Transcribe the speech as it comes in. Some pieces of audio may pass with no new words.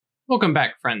Welcome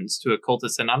back, friends, to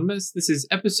Occultist Anonymous. This is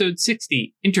episode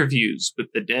 60, Interviews with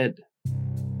the Dead.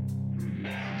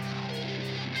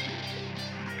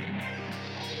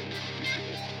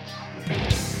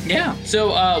 Yeah, so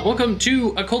welcome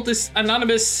to Occultist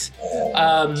Anonymous.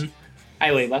 Hi,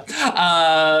 Layla.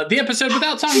 The episode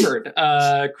without Songbird.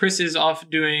 Chris is off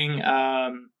doing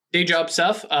day job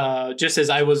stuff, just as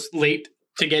I was late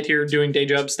to get here doing day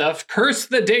job stuff. Curse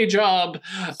the day job.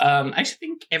 I actually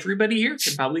think everybody here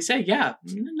can probably say, yeah,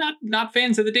 not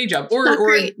fans of the day job. Or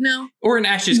great, no. Or in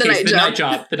Ash's case, the night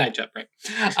job, right?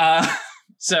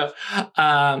 So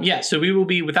we will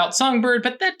be without Songbird,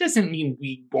 but that doesn't mean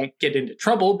we won't get into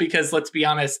trouble because, let's be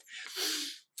honest,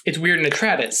 it's Weird and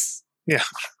Atratus. Yeah.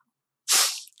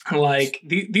 Like,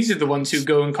 these are the ones who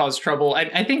go and cause trouble.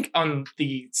 I think on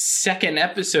the second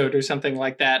episode or something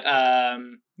like that,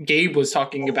 Gabe was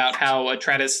talking about how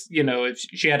Atratus, if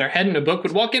she had her head in a book,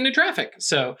 would walk into traffic.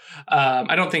 So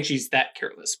I don't think she's that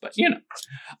careless, but,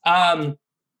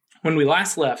 when we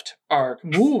last left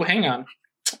hang on.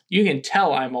 You can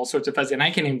tell I'm all sorts of fuzzy, and I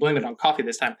can't even blame it on coffee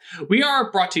this time. We are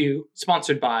brought to you,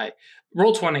 sponsored by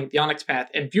Roll20, The Onyx Path,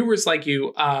 and viewers like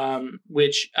you,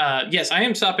 yes, I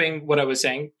am stopping what I was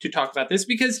saying to talk about this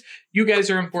because you guys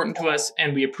are important to us,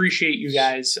 and we appreciate you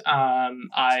guys.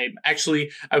 I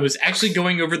was actually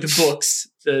going over the books,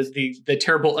 the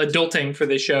terrible adulting for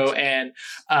this show, and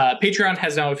Patreon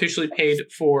has now officially paid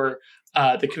for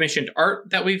the commissioned art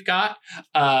that we've got.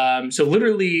 So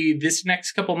literally this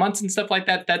next couple months and stuff like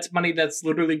that, that's money that's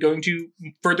literally going to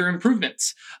further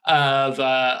improvements of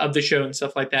the show and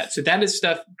stuff like that. So that is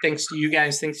stuff thanks to you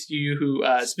guys, thanks to you who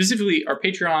specifically are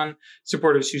Patreon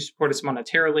supporters who support us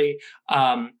monetarily.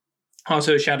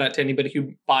 Also shout out to anybody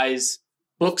who buys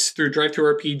books through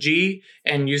DriveThruRPG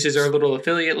and uses our little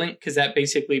affiliate link, because that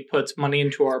basically puts money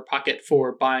into our pocket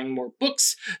for buying more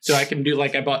books. So I can do,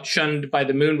 like, I bought Shunned by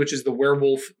the Moon, which is the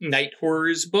werewolf night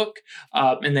horrors book,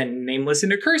 and then Nameless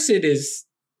and Accursed is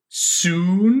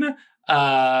soon.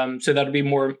 So that'll be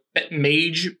more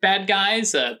mage bad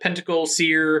guys, Pentacle,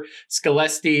 Seer,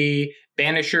 Scalesti,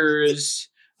 Banishers,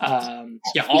 all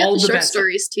the short best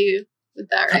stories too. With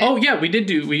that, right? Oh yeah, we did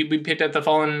do. We picked up the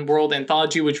Fallen World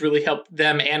anthology, which really helped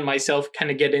them and myself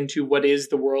kind of get into what is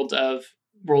the world of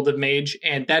Mage,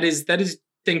 and that is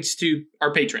thanks to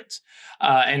our patrons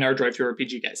and our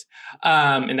DriveThruRPG guys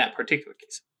in that particular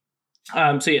case.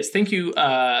 So yes, thank you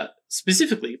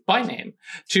specifically by name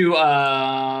to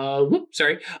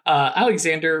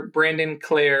Alexander, Brandon,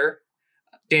 Claire,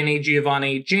 Danny,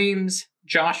 Giovanni, James,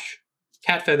 Josh,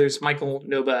 Cat Feathers, Michael,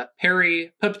 Nova,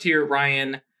 Perry, Puppeteer,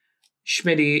 Ryan,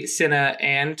 Schmitty, Cinna,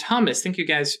 and Thomas. Thank you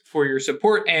guys for your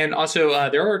support. And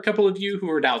also, there are a couple of you who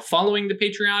are now following the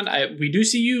Patreon. We do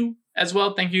see you as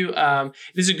well. Thank you. It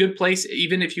is a good place,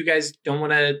 even if you guys don't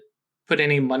want to put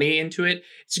any money into it.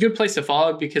 It's a good place to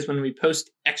follow because when we post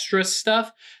extra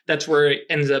stuff, that's where it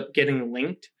ends up getting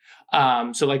linked.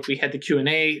 So like we had the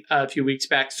Q&A a few weeks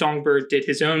back. Songbird did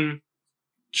his own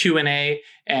Q&A,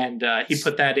 and he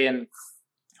put that in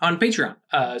on Patreon.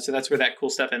 So that's where that cool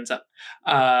stuff ends up.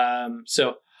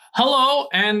 So hello,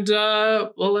 and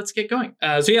let's get going.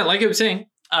 So yeah, like I was saying,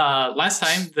 last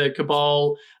time the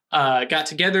Cabal got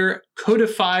together,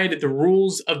 codified the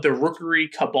rules of the Rookery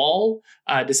Cabal,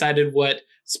 decided what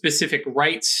specific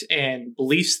rights and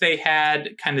beliefs they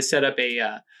had, kind of set up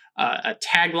a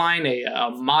tagline, a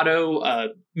motto, a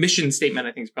mission statement,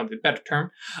 I think is probably the better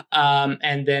term,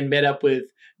 and then met up with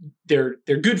their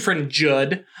good friend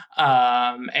Judd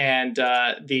and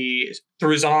the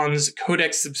Thrazon's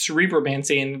Codex of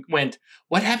Cerebromancy, and went,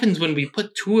 what happens when we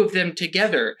put two of them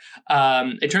together?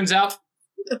 It turns out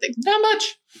not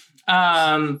much,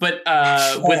 but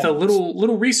with a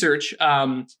little research,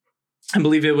 I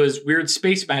believe it was Weird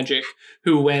Space Magic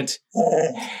who went,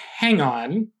 hang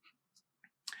on,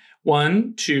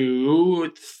 1,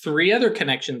 2, 3 other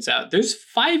connections out. There's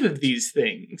 5 of these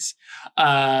things.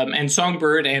 And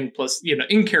Songbird and plus,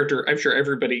 in character, I'm sure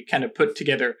everybody kind of put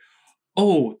together,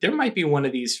 oh, there might be one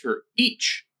of these for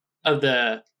each of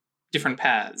the different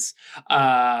paths.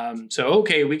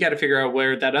 Okay, we got to figure out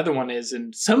where that other one is.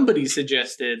 And somebody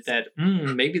suggested that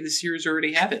maybe the Seers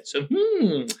already have it. So,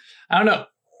 I don't know.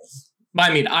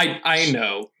 I mean, I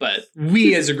know, but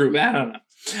we as a group, I don't know.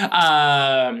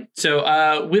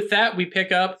 With that, we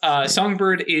pick up,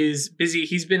 Songbird is busy.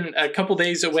 He's been a couple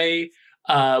days away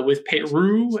with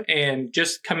Peru and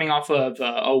just coming off of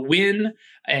a win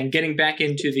and getting back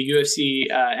into the UFC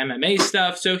MMA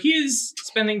stuff. So he is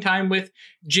spending time with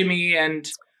Jimmy and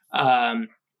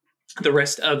the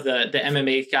rest of the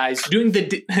MMA guys doing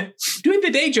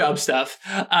the day job stuff.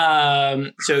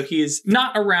 So he is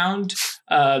not around,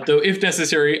 though if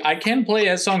necessary, I can play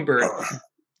as Songbird.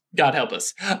 God help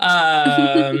us.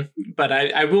 But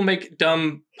I will make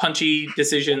dumb, punchy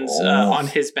decisions on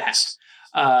his behalf.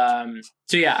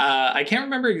 So yeah, I can't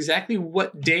remember exactly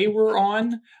what day we're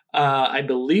on. I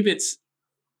believe it's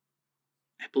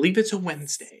a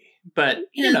Wednesday, but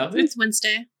you know, it's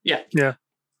Wednesday. Yeah. Yeah.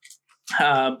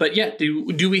 But yeah,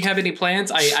 do we have any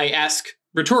plans? I ask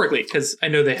rhetorically because I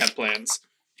know they have plans.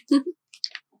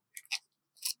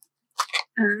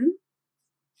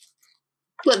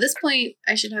 Well, at this point,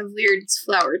 I should have Weird's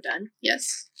flower done.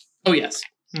 Yes. Oh, yes.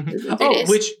 Mm-hmm. Oh,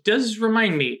 which does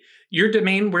remind me, your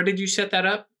domain, where did you set that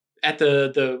up? At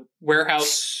the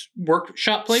warehouse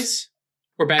workshop place?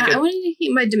 Or back I wanted to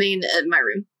keep my domain at my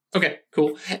room. Okay,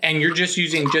 cool. And you're just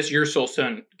using just your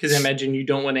Soulstone, because I imagine you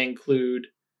don't want to include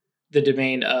the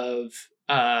domain of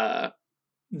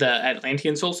the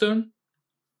Atlantean Soulstone?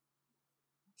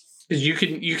 Because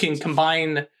you can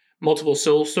combine multiple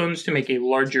Soulstones to make a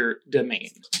larger domain,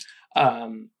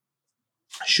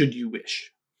 should you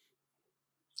wish.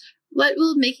 What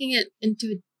will making it into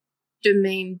a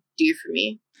domain do for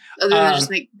me? Other than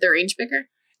just make the range bigger?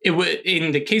 It would,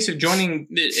 in the case of joining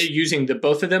using the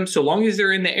both of them, so long as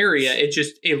they're in the area, it's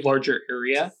just a larger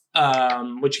area,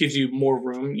 which gives you more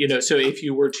room. You know, so if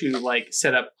you were to like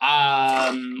set up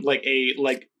like a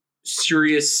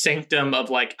serious sanctum of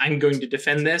like, I'm going to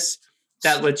defend this,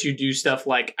 that lets you do stuff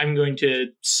like I'm going to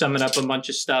summon up a bunch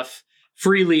of stuff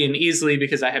freely and easily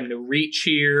because I have no reach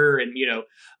here, and you know,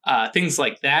 things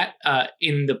like that.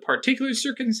 In the particular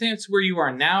circumstance where you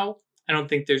are now, I don't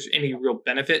think there's any real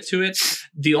benefit to it.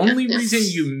 The only reason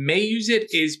you may use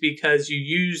it is because you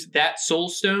use that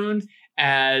Soulstone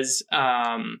as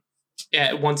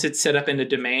once it's set up in a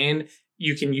domain,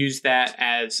 you can use that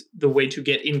as the way to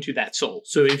get into that soul.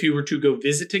 So if you were to go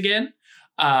visit again,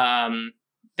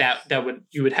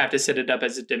 you would have to set it up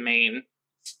as a domain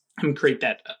and create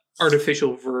that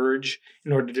artificial verge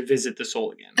in order to visit the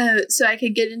soul again. So I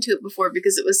could get into it before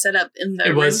because it was set up in the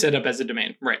It was set up as a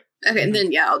domain, right. Okay, and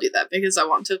then I'll do that because I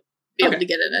want to be able to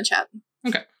get in a chat.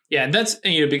 Okay. Yeah, and that's,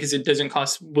 you know, because it doesn't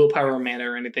cost willpower or mana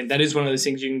or anything. That is one of those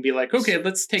things you can be like, okay,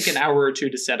 let's take an hour or two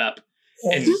to set up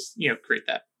and, you know, create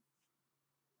that.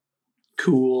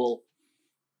 Cool.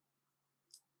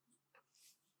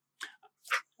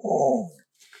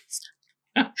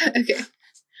 Okay.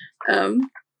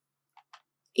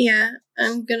 Yeah,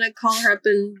 I'm gonna call her up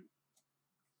and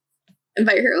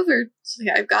invite her over. So,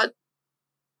 yeah, I've got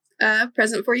a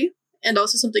present for you, and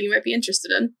also something you might be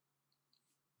interested in.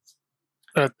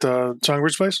 At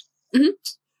Songbird's place? Mm-hmm.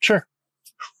 Sure.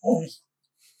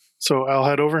 So I'll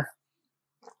head over.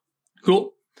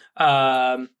 Cool.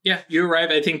 Yeah, you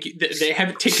arrive. I think they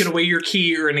haven't taken away your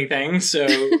key or anything. So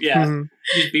yeah,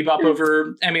 just bebop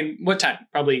over. I mean, what time?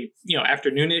 Probably, you know,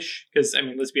 afternoonish. Because I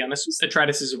mean, let's be honest,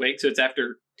 Atritus is awake, so it's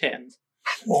after 10.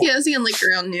 Yeah, it's again like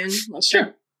around noon.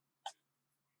 Sure.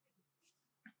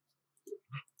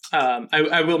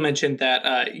 I will mention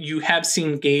that you have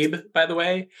seen Gabe, by the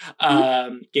way.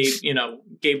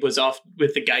 Gabe was off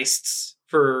with the Geists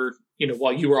for, you know,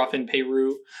 while you were off in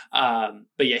Peru.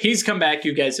 But yeah, he's come back.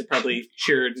 You guys have probably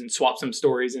shared and swapped some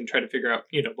stories and tried to figure out,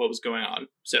 you know, what was going on.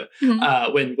 So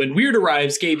when Weird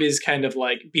arrives, Gabe is kind of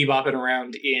like bebopping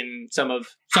around in some of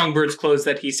Songbird's clothes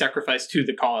that he sacrificed to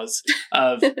the cause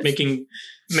of making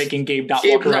Gabe not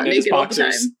walk around in his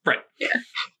boxers. Right. Yeah.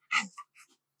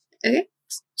 Okay.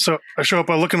 So I show up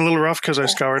looking a little rough because I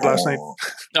scoured last night.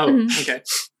 Oh, okay.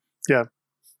 Yeah.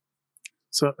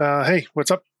 So, hey,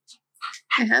 what's up?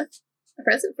 I have a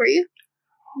present for you.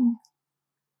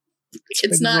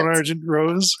 It's not Lunargent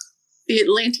Rose. The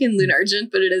Atlantean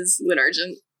Lunargent, but it is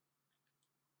Lunargent.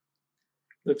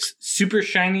 Looks super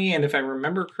shiny, and if I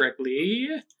remember correctly,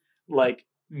 like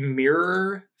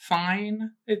mirror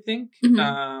fine, I think.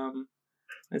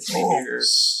 Let's see here.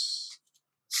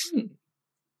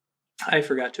 I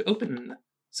forgot to open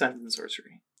Signs and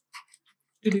Sorcery.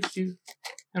 And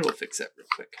we'll fix that real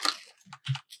quick.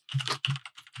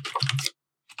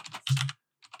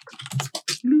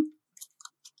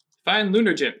 Fine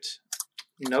Lunargent.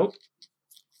 Nope.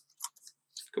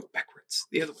 Go backwards.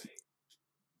 The other way.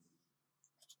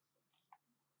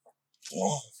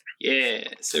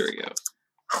 Yes, there we go.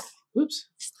 Whoops.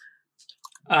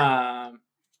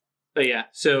 But yeah,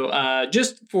 so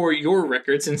just for your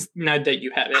records, and now that you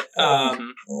have it,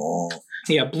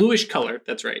 yeah, bluish color,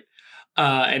 that's right,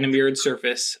 and a mirrored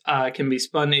surface can be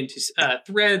spun into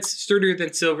threads, sturdier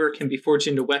than silver, can be forged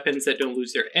into weapons that don't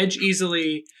lose their edge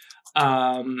easily,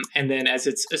 and then as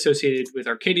it's associated with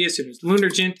Arcadius and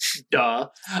Lunargent, duh,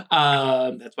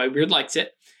 that's why Weird likes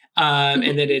it.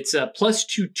 And then it's a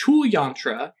 +2 tool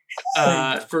yantra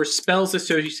for spells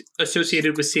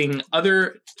associated with seeing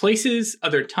other places,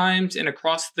 other times, and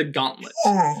across the gauntlet.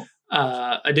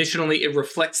 Additionally, it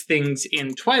reflects things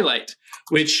in twilight,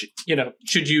 which,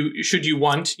 should you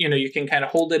want, you can kind of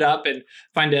hold it up and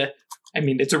find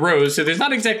it's a rose, so there's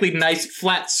not exactly nice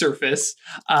flat surface.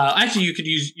 Actually, you could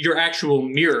use your actual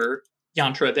mirror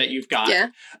yantra that you've got,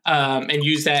 and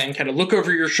use that and kind of look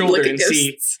over your shoulder and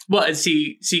see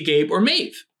Gabe or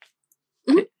Maeve,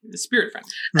 the spirit friend.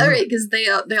 All right, because they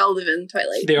all live in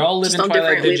twilight. They all live in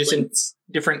twilight. They're just in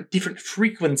different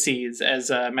frequencies, as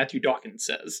Matthew Dawkins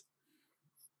says.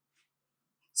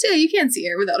 So yeah, you can see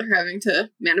her without her having to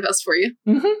manifest for you.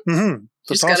 Mm-hmm.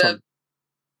 That's just awesome. gotta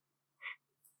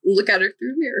look at her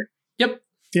through a mirror. Yep.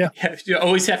 Yeah. You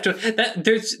always have to.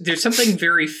 There's something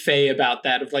very fey about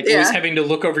that, of always having to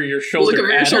look over your shoulder. Look over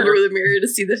your shoulder with a mirror to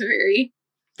see the fairy.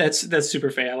 That's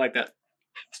super fey. I like that.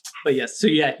 But yes, so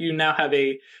yeah, you now have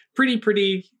a pretty,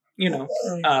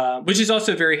 which is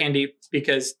also very handy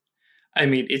because,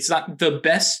 it's not the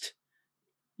best,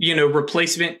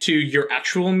 replacement to your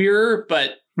actual mirror,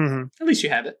 but at least you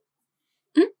have it.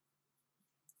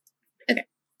 Okay.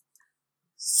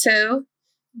 So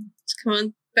let's come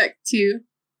on back to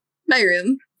my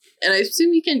room, and I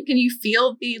assume can you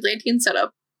feel the Lantean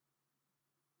setup,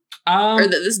 or that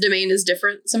this domain is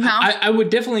different somehow? I would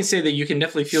definitely say that you can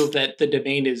definitely feel that the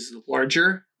domain is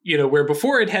larger. Where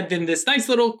before it had been this nice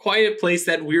little quiet place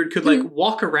that Weird could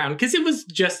walk around because it was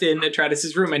just in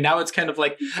Atratus's room, and now it's kind of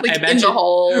like I imagine, in the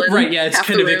hall, and right? Yeah, it's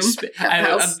kind of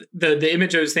the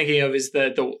image I was thinking of is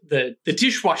the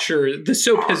dishwasher. The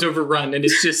soap has overrun and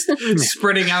it's just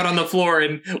spreading out on the floor,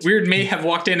 and Weird may have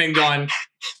walked in and gone,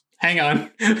 "Hang on,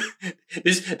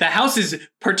 the house is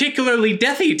particularly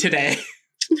deathy today."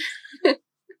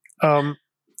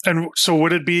 And so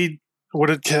would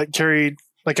it carry?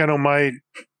 Like, I know my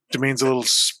domain's a little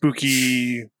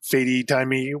spooky, fadey,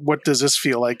 timey. What does this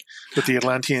feel like with the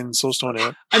Atlantean soulstone in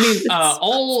it?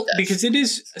 Because it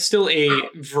is still a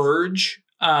verge.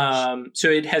 So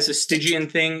it has a Stygian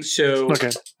thing. So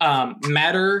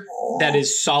matter that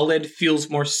is solid feels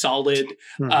more solid.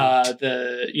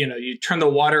 You turn the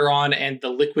water on and the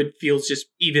liquid feels just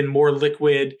even more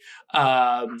liquid.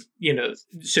 So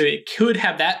it could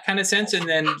have that kind of sense. And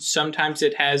then sometimes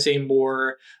it has a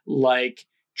more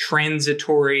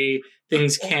transitory,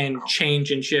 things can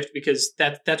change and shift, because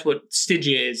that's what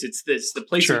Stygia is. It's the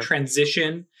place of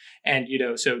transition. And,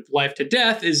 so life to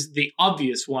death is the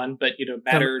obvious one, but,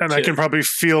 matter and I can probably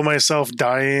feel myself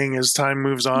dying as time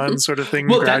moves on, sort of thing,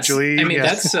 gradually.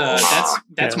 That's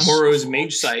Moro's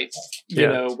mage site,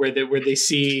 where they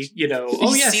see, see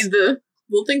the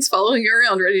little things following you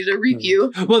around ready to reap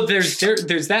you. Well, there's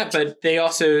that, but they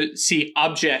also see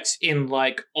objects in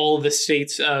all the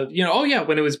states of,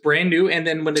 when it was brand new, and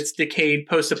then when it's decayed,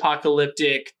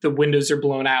 post-apocalyptic, the windows are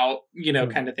blown out,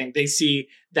 kind of thing. They see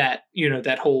that,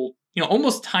 that whole,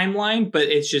 almost timeline, but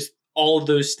it's just all of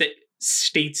those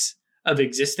states of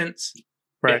existence.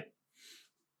 Right.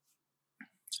 Yeah.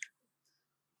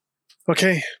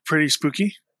 Okay. Pretty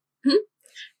spooky.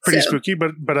 Pretty spooky,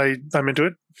 but I'm into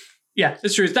it. Yeah,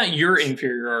 that's true. It's not your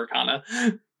inferior arcana.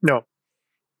 No.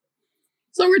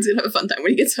 So Weir's gonna have a fun time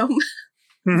when he gets home.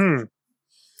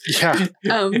 Yeah.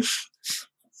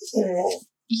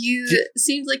 You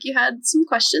seemed like you had some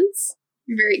questions.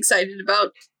 You're very excited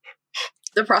about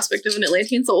the prospect of an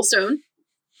Atlantean soulstone.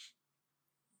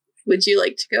 Would you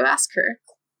like to go ask her?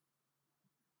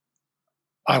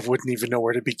 I wouldn't even know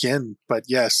where to begin, but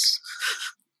yes.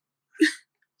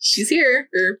 She's here,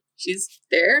 or she's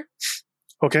there.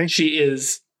 Okay. She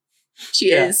is.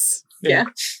 She is. Yeah.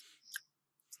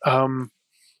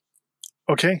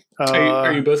 Okay.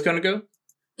 Are you both going to go?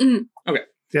 Mm-hmm. Okay.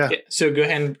 Yeah. So go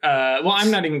ahead and, I'm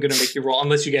not even going to make you roll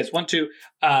unless you guys want to.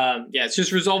 It's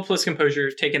just resolve plus composure.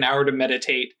 Take an hour to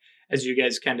meditate as you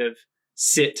guys kind of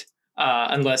sit,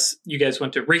 unless you guys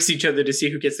want to race each other to see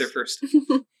who gets there first.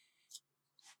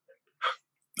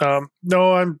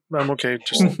 No, I'm okay.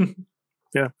 Just,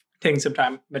 yeah. Taking some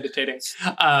time meditating.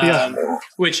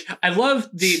 Which I love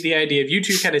the idea of you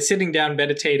two kind of sitting down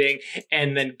meditating,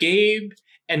 and then Gabe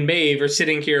and Maeve are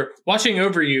sitting here watching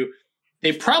over you.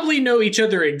 They probably know each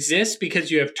other exists because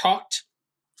you have talked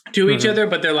to each other,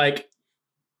 but they're like,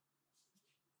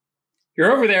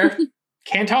 "You're over there.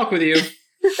 Can't talk with you."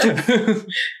 They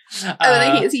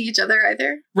can't see each other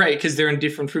either. Right, because they're in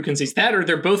different frequencies. That, or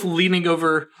they're both leaning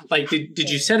over. Like, did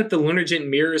you set up the Lunargent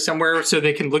mirror somewhere so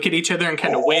they can look at each other and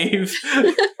kind of wave?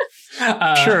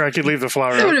 Sure, I could leave the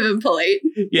flower. That would have been polite.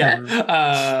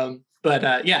 Yeah.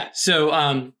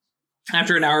 So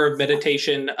after an hour of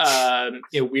meditation,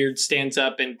 Weird stands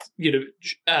up and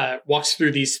walks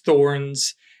through these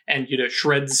thorns and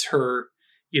shreds her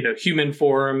human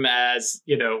form as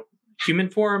human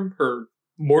form, her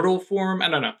mortal form. I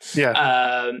don't know.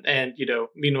 Yeah. And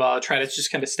meanwhile, Atrides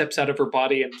just kind of steps out of her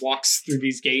body and walks through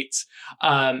these gates.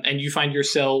 And you find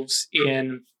yourselves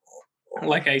in,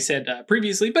 like I said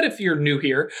previously, but if you're new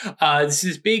here, this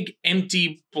is big,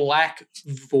 empty, black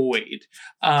void.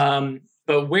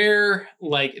 But where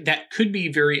that could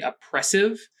be very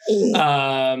oppressive,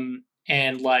 and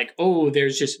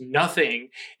there's just nothing.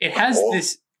 It has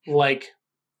this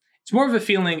it's more of a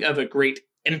feeling of a great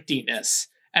emptiness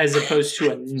as opposed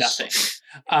to a nothing.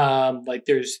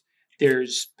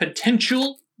 There's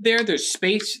potential there, there's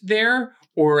space there,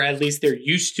 or at least there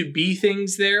used to be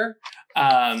things there.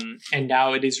 And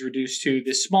now it is reduced to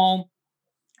this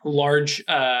large,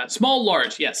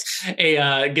 yes.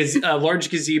 A large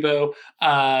gazebo,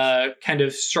 kind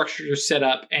of structure set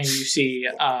up, and you see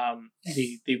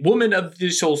the woman of the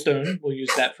Soulstone, we'll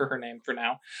use that for her name for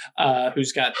now,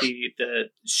 who's got the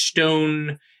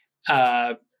stone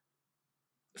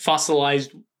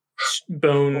fossilized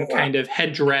bone kind of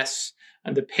headdress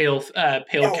and the pale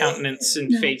countenance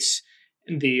and face,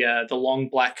 and the long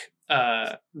black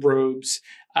robes,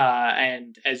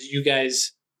 and as you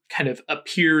guys kind of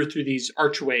appear through these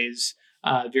archways,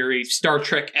 very Star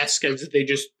Trek-esque, as they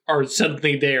just are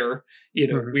suddenly there,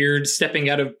 Weird stepping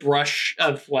out of brush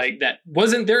of that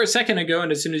wasn't there a second ago,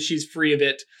 and as soon as she's free of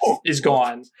it, is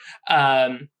gone.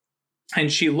 And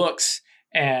she looks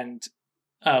to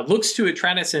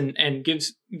Atrides and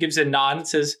gives a nod and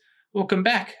says, "Welcome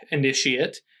back,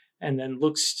 Initiate," and then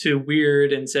looks to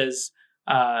Weird and says,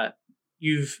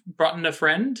 "You've brought in a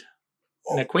friend,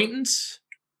 an acquaintance?"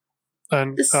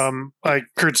 And I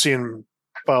curtsy and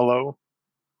bow low.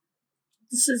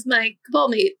 This is my cabal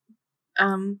mate.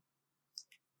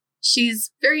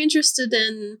 She's very interested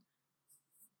in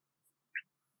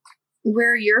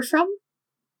where you're from,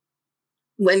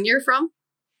 when you're from.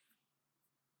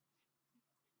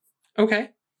 Okay.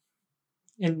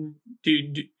 And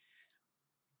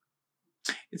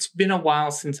it's been a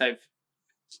while since I've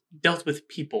dealt with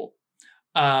people,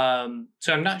 so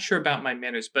I'm not sure about my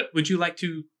manners, but would you like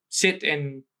to sit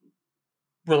and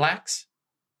relax?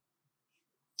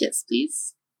 Yes,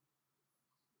 please.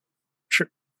 Sure.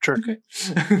 Okay.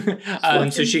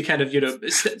 So she kind of,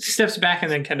 steps back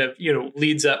and then kind of,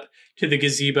 leads up to the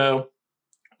gazebo.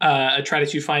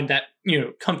 Atrides, you find that,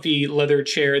 comfy leather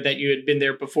chair that you had been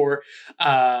there before.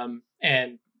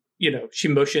 And, she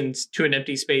motions to an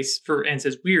empty space and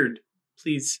says, "Weird,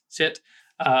 please sit."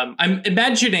 I'm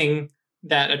imagining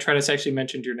that Atrides actually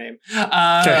mentioned your name.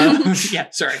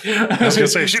 Yeah, sorry. I was going to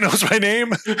say, she knows my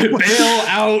name. Bail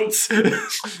out.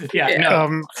 Yeah.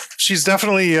 No. She's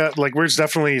definitely, Weird's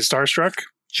definitely starstruck.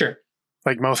 Sure.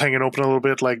 Mouth hanging open a little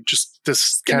bit,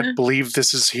 can't believe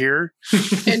this is here.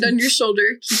 Hand on your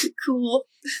shoulder, keep it cool.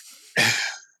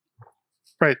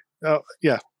 Right.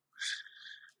 Yeah.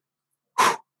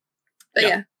 But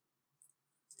yeah.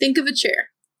 Think of a chair.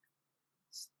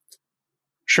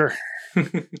 Sure.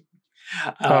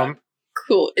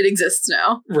 Cool. It exists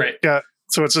now. Right. Yeah.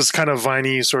 So it's this kind of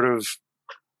viney sort of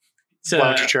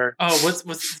lounge chair. Oh, what's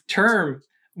the term?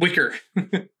 Wicker.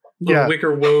 Yeah.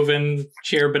 Wicker woven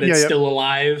chair, but it's still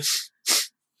alive.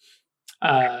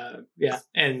 Yeah.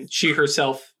 And she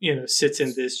herself, sits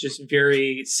in this just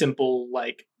very simple,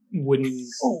 wooden,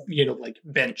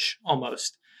 bench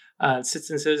almost. Sits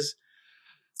and says,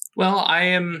 "Well,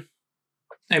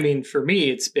 for me,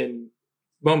 it's been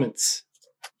moments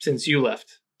since you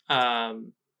left. But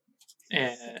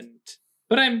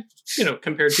I'm,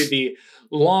 compared to the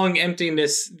long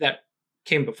emptiness that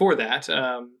came before that,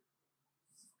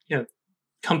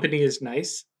 company is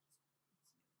nice.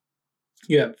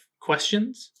 You have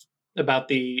questions about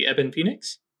the Ebon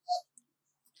Phoenix?"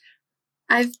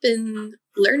 I've been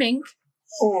learning.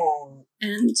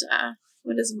 And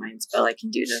what is a mind spell I can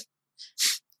do to...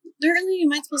 Apparently,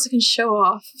 mind spells I can show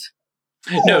off.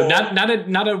 No,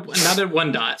 not a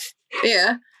one dot.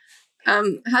 Yeah.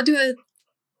 How do I...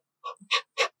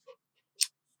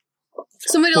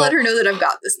 Somebody let her know that I've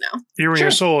got this now. You and your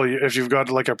soul, if you've got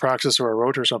a praxis or a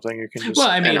rote or something, you can just...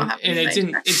 Well, and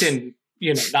it's in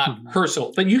not her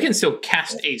soul, but you can still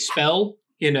cast a spell,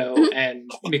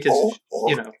 and because,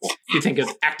 you think of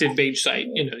active mage sight,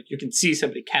 you can see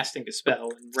somebody casting a spell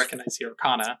and recognize the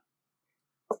arcana.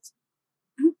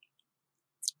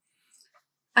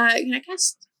 Can I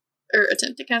cast, or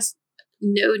attempt to cast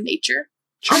Know Nature?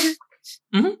 Sure.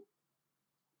 Mm-hmm.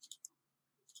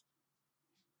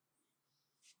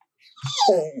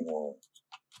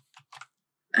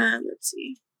 Let's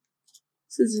see.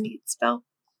 This is a neat spell.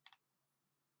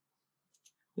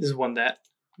 This is one that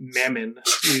Mammon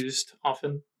used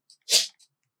often.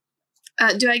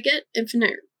 Do I get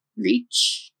infinite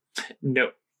reach?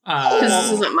 No. Because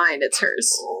this isn't mine, it's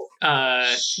hers.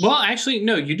 Well, actually,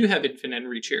 no, you do have infinite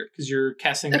reach here, because you're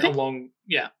casting along,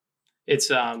 yeah. It's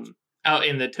out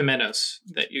in the Temenos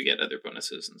that you get other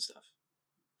bonuses and stuff.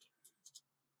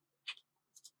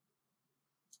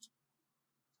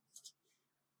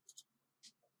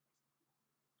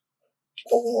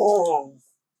 Oh.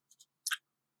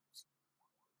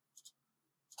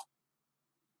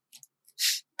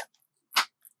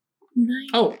 Nice.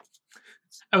 Oh,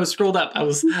 I was scrolled up. I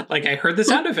was like, I heard the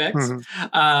sound effects.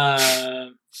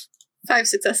 5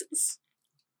 successes.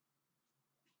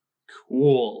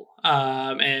 Cool.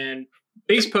 And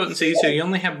base potency, so you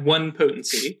only have 1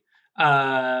 potency.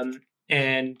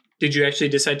 And did you actually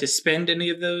decide to spend any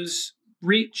of those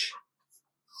reach?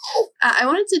 I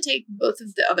wanted to take both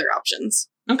of the other options.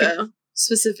 Okay. The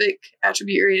specific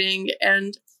attribute rating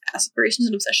and aspirations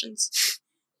and obsessions.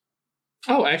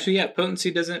 Oh, actually, yeah, potency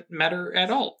doesn't matter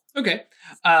at all. Okay.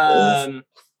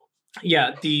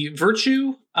 Yeah, the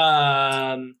virtue,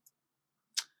 I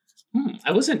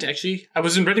wasn't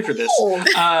ready for this. Give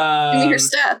me your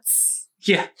stats.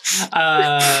 Yeah.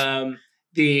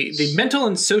 The mental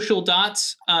and social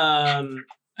dots,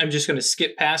 I'm just going to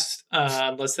skip past,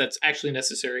 unless that's actually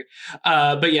necessary.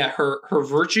 But yeah, her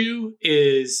virtue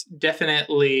is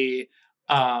definitely,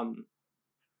 I'm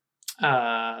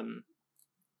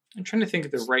trying to think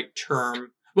of the right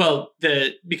term. Well,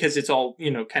 because it's all,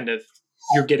 kind of,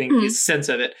 you're getting a sense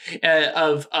of it,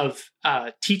 of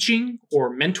teaching or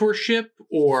mentorship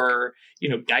or,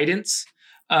 guidance.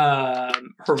 Her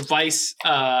vice,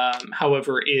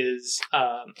 however, is,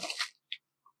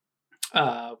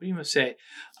 what do you want to say?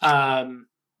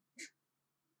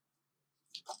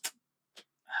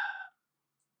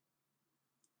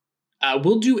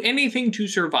 We'll do anything to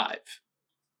survive.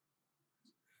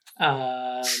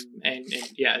 And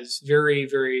yeah, it's very,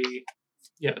 very,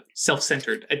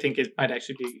 self-centered. I think it might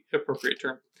actually be an appropriate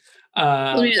term.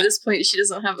 At this point, she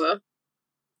doesn't have a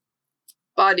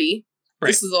body. Right.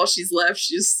 This is all she's left.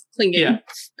 She's clinging. Yeah.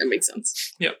 That makes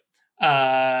sense. Yep.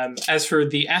 As for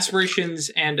the aspirations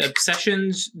and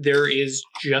obsessions, there is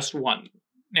just one,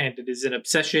 and it is an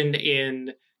obsession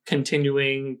in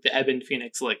continuing the Ebon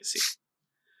Phoenix legacy.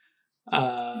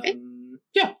 Okay.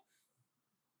 Yeah.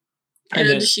 And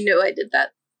then, does she know I did that?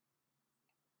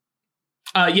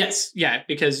 Yes, yeah,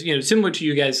 because similar to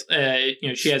you guys,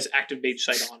 she has active mage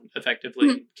sight on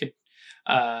effectively.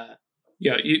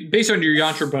 Based on your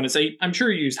Yantra bonus, I'm sure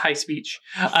you used high speech,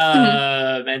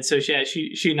 and so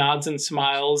she nods and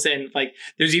smiles, and like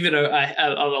there's even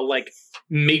a like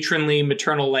matronly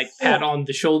maternal like pat on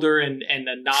the shoulder and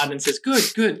a nod and says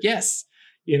good yes,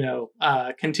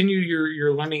 continue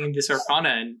your learning in this arcana,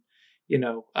 and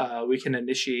we can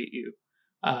initiate you.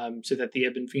 So that the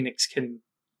Ebon Phoenix can,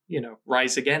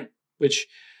 rise again. Which,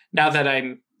 now that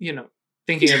I'm,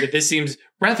 thinking of it, this seems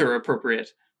rather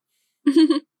appropriate.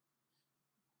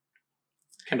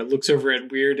 Kind of looks over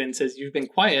at Weird and says, "You've been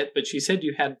quiet, but she said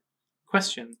you had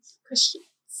questions."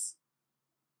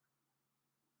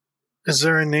 Is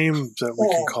there a name that we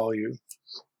can call you?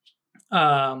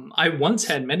 I once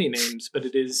had many names, but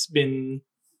it has been,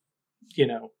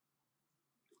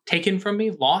 taken from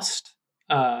me, lost.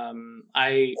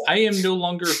 I am no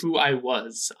longer who I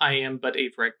was. I am but a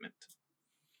fragment.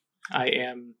 I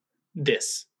am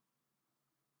this.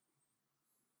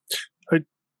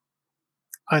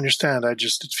 I understand. It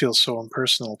feels so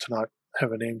impersonal to not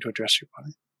have a name to address you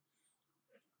by.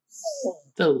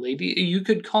 The lady, you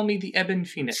could call me the Ebon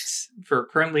Phoenix, for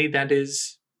currently that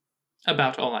is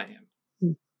about all I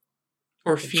am.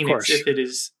 Or Phoenix, if it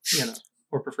is,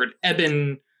 or preferred.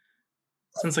 Ebon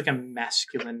sounds like a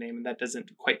masculine name, and that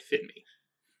doesn't quite fit me.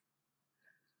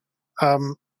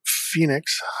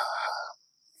 Phoenix,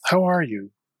 how are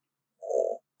you?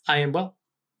 I am well.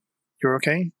 You're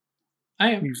okay?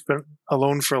 I am. You've been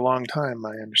alone for a long time,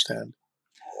 I understand.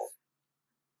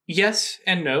 Yes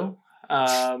and no.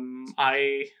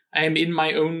 I am in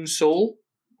my own soul,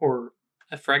 or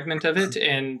a fragment of it,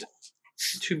 and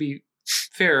to be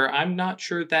fair, I'm not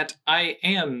sure that I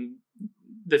am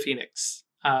the Phoenix.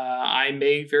 I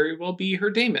may very well be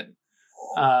her daemon,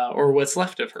 or what's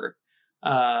left of her.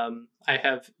 I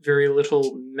have very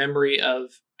little memory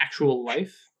of actual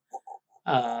life,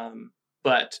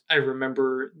 but I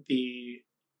remember the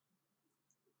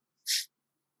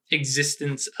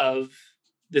existence of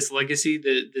this legacy,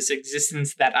 this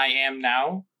existence that I am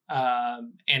now,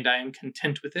 and I am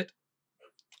content with it.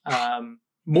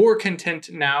 More content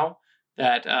now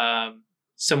that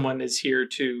someone is here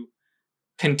to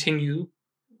continue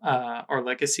our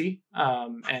legacy,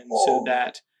 and so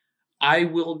that I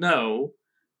will know,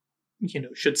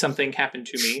 should something happen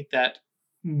to me, that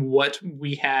what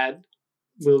we had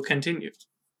will continue.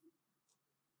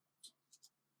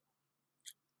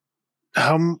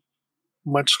 How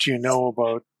much do you know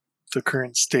about the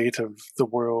current state of the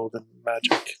world and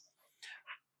magic?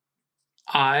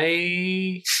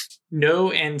 I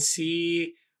know and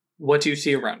see what you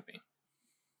see around me.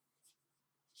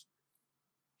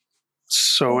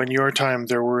 So in your time,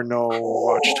 there were no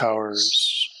watchtowers?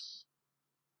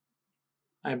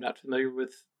 I'm not familiar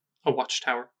with a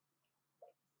watchtower.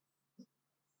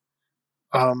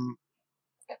 Let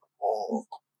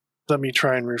me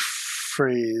try and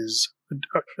rephrase.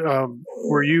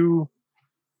 Were you...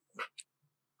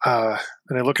 and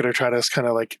I look at Artratus kind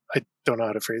of like, I don't know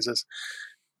how to phrase this.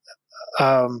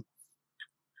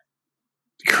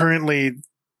 Currently,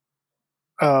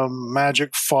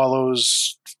 magic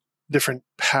follows different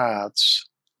paths.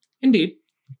 Indeed.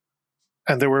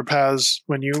 And there were paths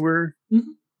when you were?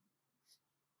 Mm-hmm.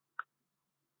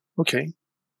 Okay.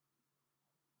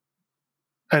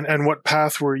 And what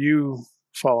path were you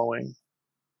following?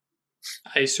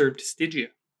 I served Stygia.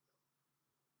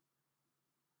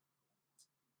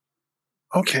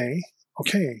 Okay.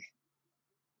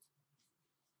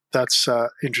 That's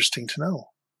interesting to know.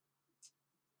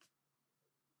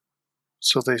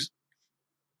 So they...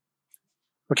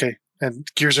 Okay, and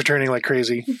gears are turning like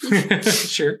crazy.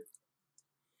 Sure.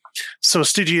 So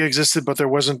Stygia existed, but there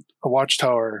wasn't a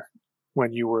watchtower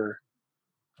when you were...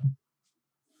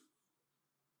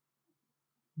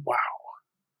 Wow.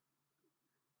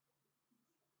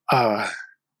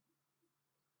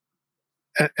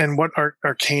 And what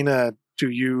arcana do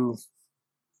you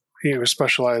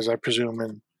specialize, I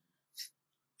presume,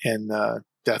 in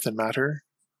death and matter?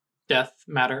 Death,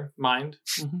 matter, mind.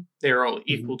 Mm-hmm. They are all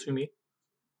equal to me.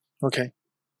 Okay.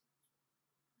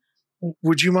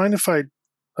 Would you mind if I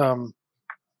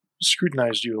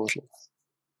scrutinized you a little?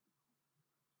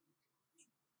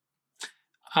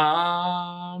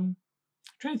 I'm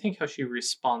trying to think how she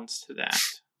responds to that.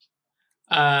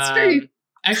 It's very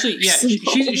actually, yeah,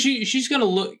 she's gonna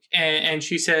look and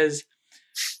she says,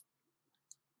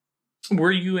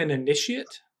 "Were you an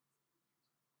initiate?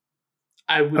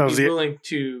 I would be willing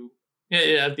to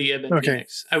of the Ebon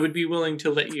Phoenix. I would be willing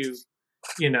to let you,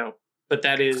 but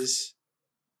that is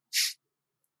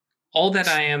all that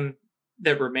I am.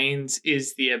 That remains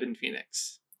is the Ebon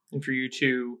Phoenix, and for you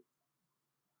to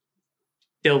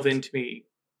delve into me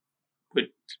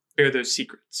would bear those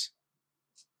secrets."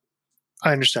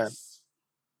 I understand.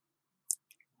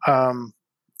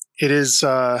 It is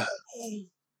so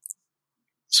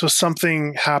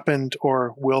something happened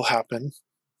or will happen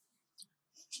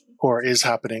or is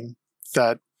happening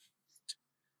that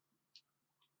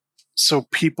so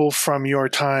people from your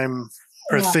time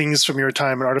or things from your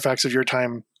time and artifacts of your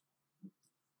time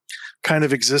kind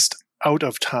of exist out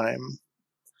of time.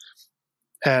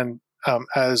 And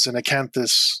as an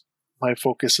acanthus, my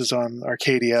focus is on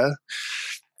Arcadia,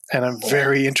 and I'm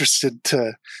very interested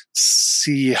to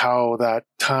see how that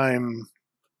time,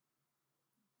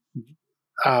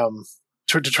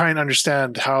 to try and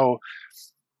understand how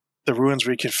the ruins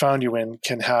we found you in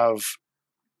can have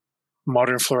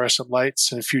modern fluorescent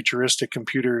lights and futuristic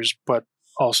computers, but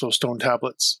also stone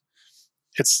tablets.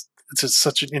 It's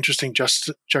such an interesting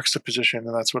juxtaposition,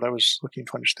 and that's what I was looking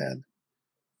to understand.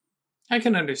 I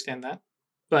can understand that,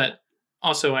 but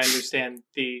also I understand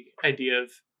the idea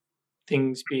of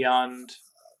things beyond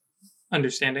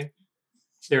understanding.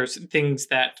 There's things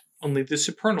that only the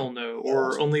supernal know,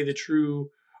 or only the true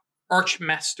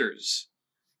archmasters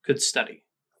could study.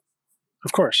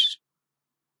 Of course.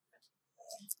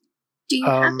 Do you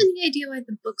have any idea why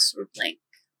the books were blank?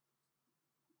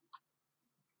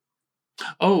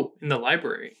 Oh, in the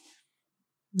library.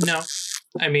 No.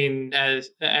 I mean, as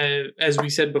we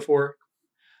said before,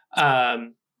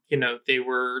 they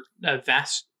were a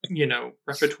vast,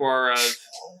 repertoire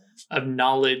of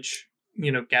knowledge,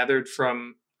 gathered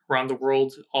from around the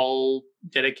world, all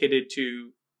dedicated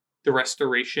to the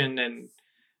restoration and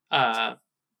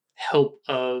help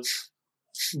of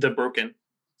the broken,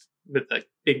 with a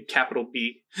big capital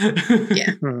B.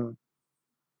 Yeah.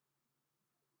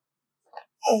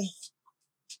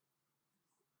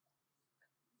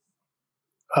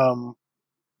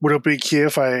 Would it be key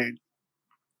if I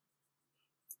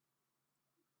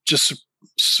just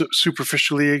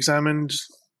superficially examined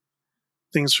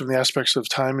things from the aspects of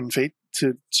time and fate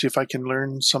to see if I can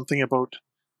learn something about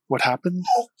what happened?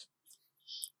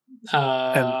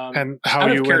 And how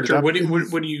you ended up? What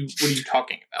are you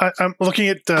talking about? I'm looking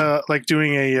at like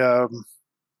doing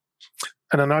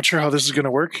and I'm not sure how this is going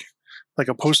to work, like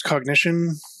a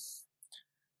post-cognition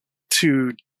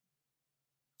to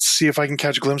see if I can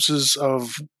catch glimpses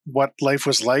of what life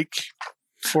was like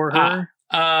for her.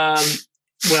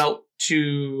 Well,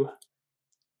 to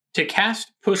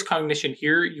cast post-cognition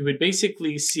here, you would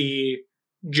basically see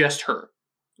just her,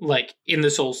 like in the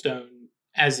Soul Stone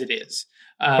as it is,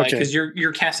 because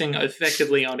you're casting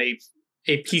effectively on a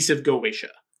piece of Goetia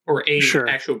or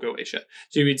actual Goetia.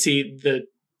 So you would see the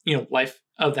life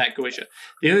of that Goetia.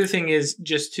 The other thing is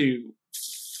just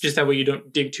that way you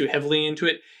don't dig too heavily into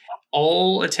it.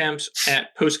 All attempts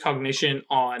at post-cognition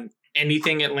on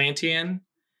anything Atlantean,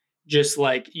 just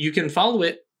like you can follow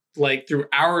it like through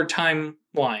our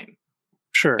timeline,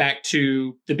 back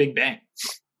to the Big Bang.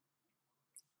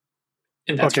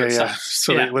 And that's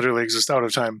so they literally exist out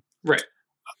of time, right?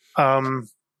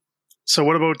 So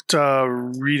what about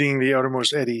reading the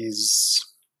Outermost Eddies?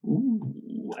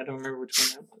 Ooh, I don't remember which one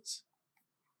that was.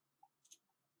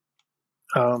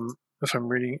 If I'm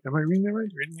reading, am I reading that right?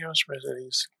 Reading the Outermost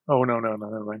Eddies. Oh no,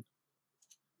 never mind.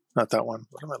 Not that one.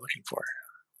 What am I looking for?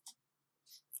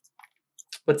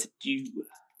 What's it do?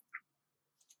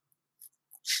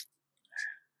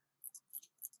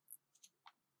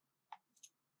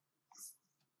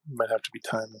 Might have to be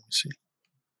time. Let me see.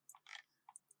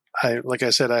 Like I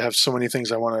said, I have so many things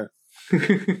I want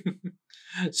to.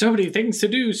 So many things to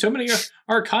do. So many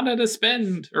arcana to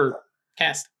spend or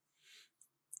cast.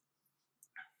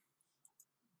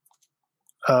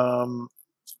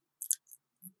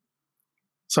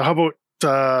 So how about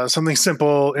something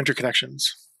simple? Interconnections.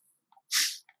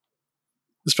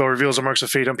 The spell reveals the marks of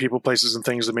fate on people, places, and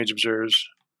things the mage observes.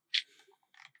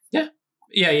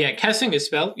 Yeah. Casting a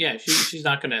spell. Yeah, she's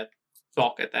not going to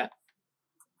balk at that.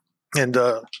 And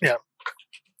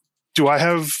do I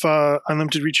have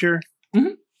unlimited reach here?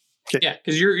 Mm-hmm. Okay. Yeah,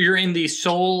 because you're in the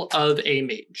soul of a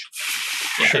mage.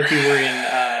 Yeah, sure. If you were in,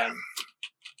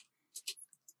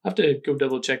 I'll have to go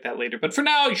double check that later. But for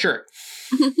now, sure.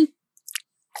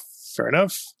 Fair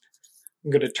enough.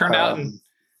 I'm going to turn out and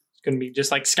it's going to be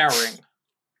just like scouring.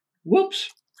 Whoops.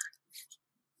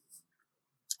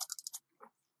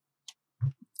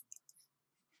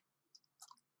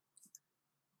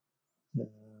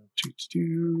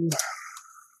 You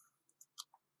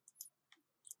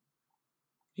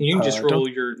can just roll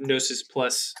your Gnosis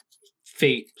plus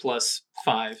Fate plus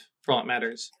 5 for all that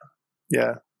matters.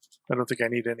 Yeah. I don't think I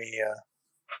need any...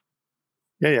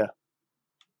 Yeah.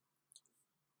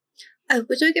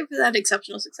 What do I get for that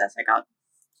exceptional success I got?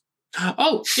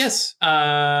 Oh, yes.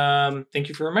 Thank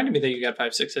you for reminding me that you got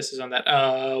 5 successes on that.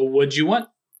 What'd you want?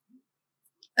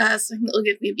 Something that will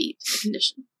give me a beat to the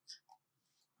condition.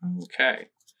 Okay.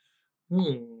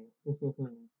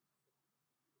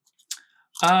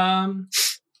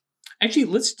 Actually,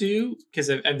 let's do, because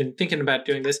I've been thinking about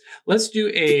doing this, let's do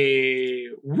a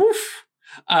woof.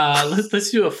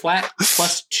 Let's do a flat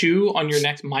 +2 on your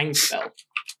next mind spell.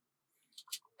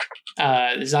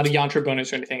 It's not a yantra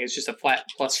bonus or anything. It's just a flat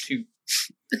 +2.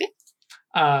 Okay.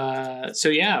 So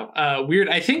yeah, weird.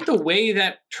 I think the way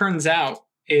that turns out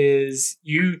is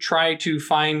you try to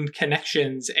find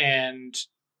connections and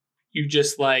you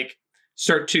just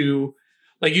start to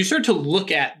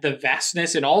look at the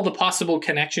vastness and all the possible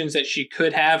connections that she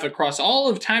could have across all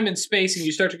of time and space. And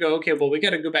you start to go, okay, well, we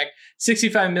got to go back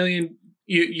 65 million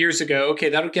years ago. Okay,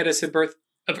 that'll get us the birth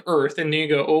of Earth. And then you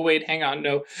go, oh, wait, hang on.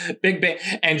 No, Big Bang.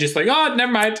 And just oh,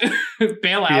 never mind.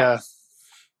 Bail out. Yeah.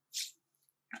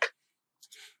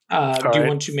 Do you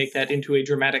want to make that into a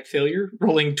dramatic failure?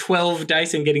 Rolling 12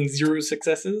 dice and getting 0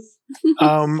 successes?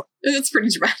 That's pretty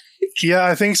dramatic. Yeah,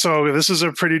 I think so. This is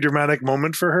a pretty dramatic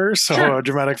moment for her, so sure. A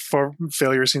dramatic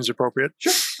failure seems appropriate.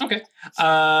 Sure. Okay.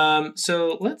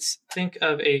 So let's think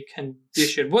of a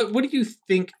condition. What do you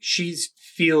think she's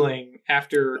feeling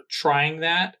after trying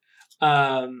that?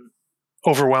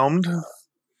 Overwhelmed.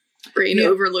 Brain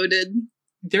overloaded.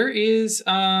 There is,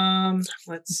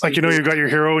 let's see. You've got your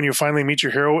hero and you finally meet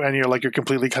your hero and you're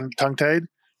completely tongue-tied.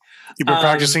 You've been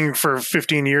practicing for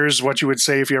 15 years what you would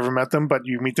say if you ever met them, but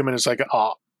you meet them and it's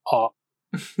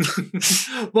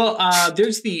Well,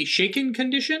 there's the shaken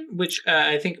condition, which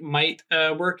I think might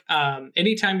work.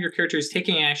 Anytime your character is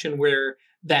taking action where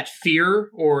that fear,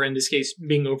 or in this case,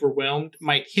 being overwhelmed,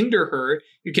 might hinder her,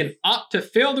 you can opt to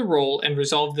fail the roll and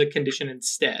resolve the condition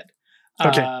instead.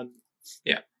 Okay.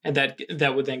 Yeah, and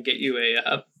that would then get you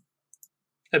a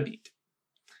beat.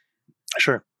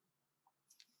 Sure.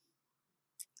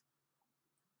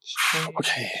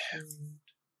 Okay.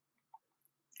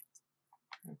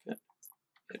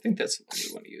 I think that's what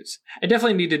you want to use. I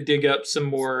definitely need to dig up some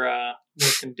more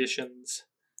conditions.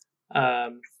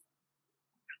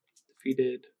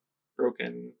 Defeated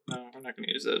broken. No, we're not going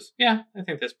to use those. Yeah, I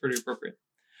think that's pretty appropriate.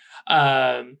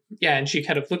 And she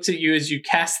kind of looks at you as you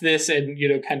cast this and,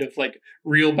 kind of like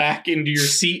reel back into your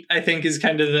seat, I think is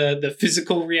kind of the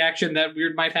physical reaction that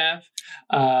Weird might have.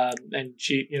 And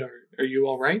she, are you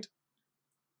all right?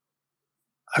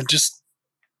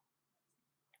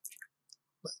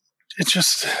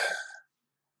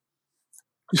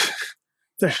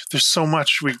 There's so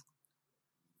much we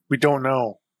don't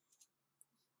know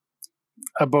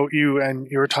about you and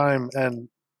your time and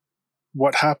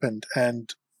what happened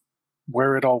and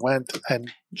where it all went.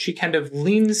 And she kind of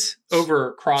leans over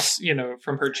across,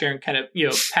 from her chair and kind of,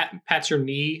 pats her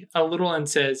knee a little and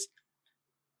says,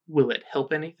 "Will it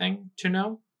help anything to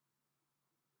know?"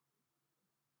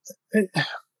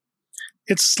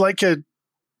 It's like an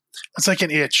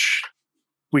itch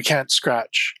we can't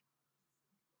scratch.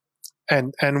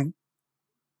 And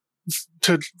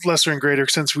to lesser and greater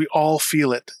extent, we all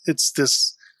feel it. It's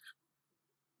this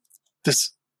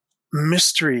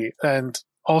mystery and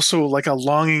also like a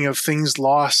longing of things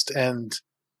lost and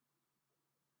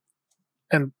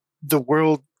the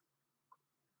world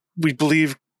we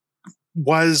believe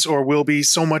was or will be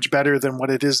so much better than what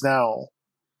it is now.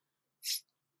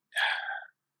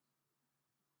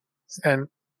 And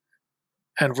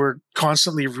we're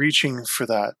constantly reaching for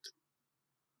that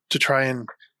to try and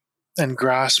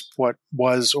grasp what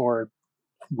was or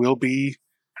will be.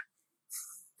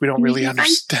 We don't really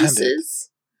understand it.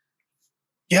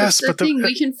 Yes, but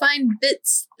we can find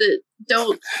bits that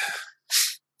don't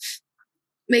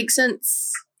make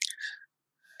sense.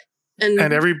 And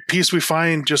every piece we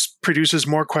find just produces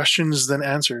more questions than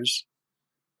answers.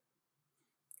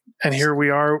 And here we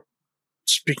are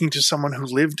speaking to someone who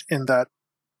lived in that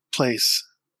place.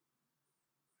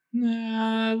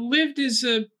 Lived is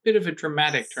a bit of a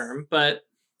dramatic term, but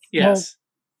yes.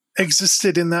 Well,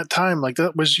 existed in that time. Like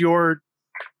that was your,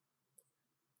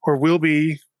 or will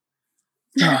be.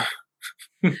 You're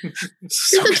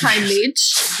the time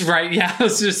mage. Right, yeah. I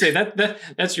was just say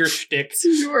that's your shtick.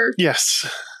 Yes.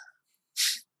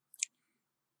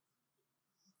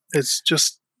 It's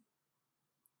just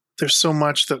there's so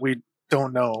much that we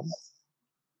don't know.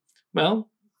 Well,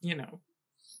 the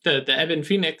Ebon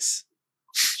Phoenix,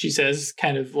 she says,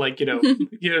 kind of like,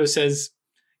 says,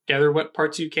 gather what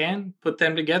parts you can, put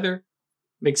them together,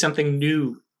 make something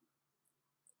new.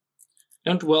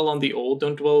 Don't dwell on the old,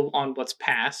 don't dwell on what's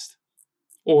past,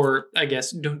 or I guess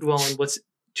don't dwell on what's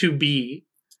to be.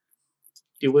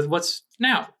 Deal with what's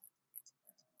now.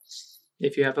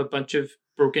 If you have a bunch of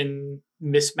broken,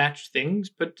 mismatched things,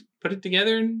 put it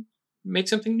together and make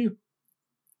something new.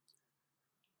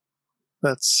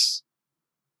 That's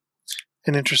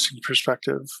an interesting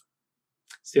perspective.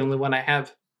 It's the only one I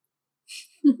have.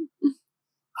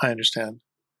 I understand.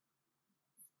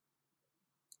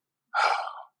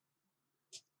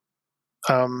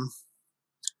 I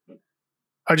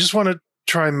just want to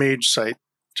try Mage Sight,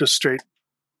 just straight,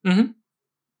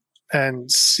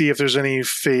 and see if there's any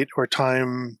fate or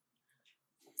time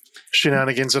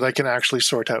shenanigans that I can actually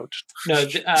sort out. No,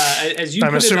 as you.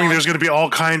 I'm assuming there's going to be all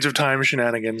kinds of time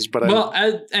shenanigans, but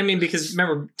I mean, because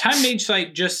remember, Time Mage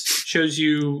Sight just shows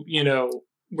you,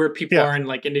 where people are in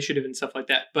like initiative and stuff like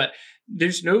that. But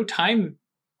there's no time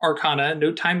arcana,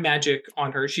 no time magic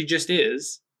on her. She just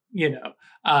is,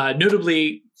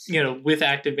 Notably, with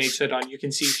active Mage Sight on, you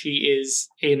can see she is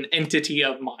an entity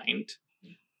of mind.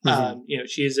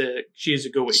 She is a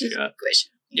Goetia.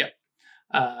 Yeah.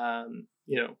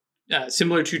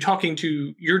 Similar to talking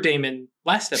to your daemon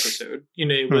last episode,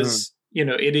 it was,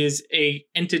 it is a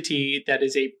entity that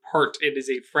is a part, it is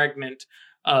a fragment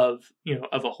of,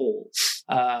 of a whole.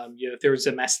 If there was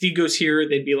a Mastigos here,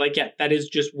 they'd be like, yeah, that is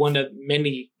just one of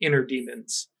many inner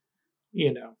demons,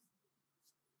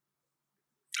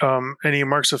 Any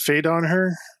marks of fate on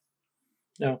her?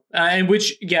 No. And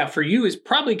which, for you is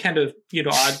probably kind of,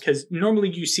 odd because normally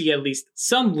you see at least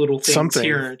some little things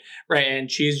here. Right. And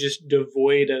she is just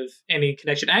devoid of any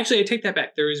connection. Actually, I take that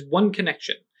back. There is one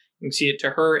connection. You can see it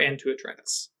to her and to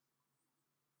Atreides.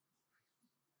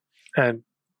 And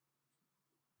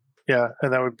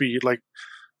that would be like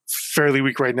fairly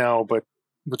weak right now, but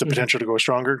with the potential to go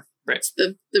stronger. Right. It's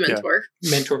the mentor.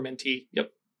 Yeah. Mentor, mentee.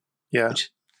 Yep. Yeah.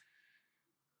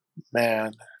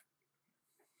 Man.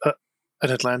 An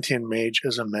Atlantean mage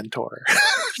is a mentor.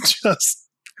 Just.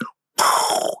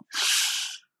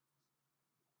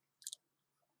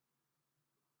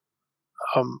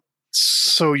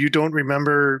 So you don't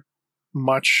remember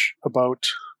much about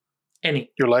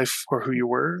your life or who you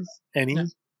were? No.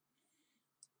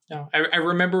 I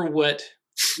remember what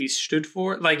we stood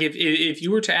for. Like if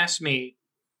you were to ask me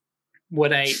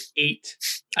what I ate,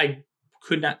 I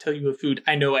could not tell you a food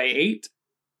I know I ate.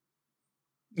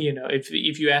 You know, if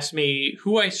you asked me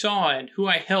who I saw and who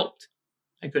I helped,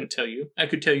 I couldn't tell you. I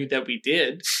could tell you that we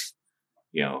did.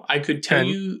 You know, I could tell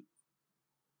you.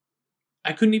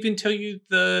 I couldn't even tell you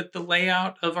the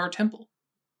layout of our temple.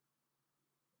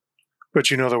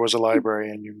 But you know there was a library,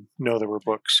 and you know there were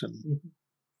books, and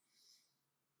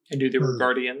I knew there were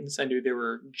guardians. I knew there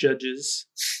were judges,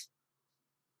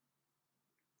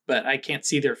 but I can't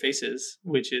see their faces,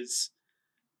 which is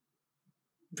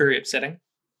very upsetting.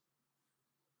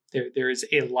 There is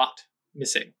a lot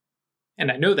missing. And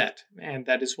I know that. And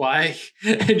that is why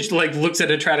it like looks at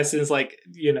Atratus and is like,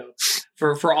 you know,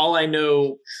 for all I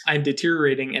know, I'm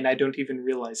deteriorating and I don't even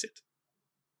realize it.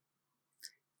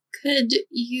 Could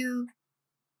you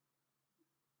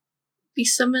be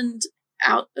summoned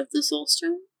out of the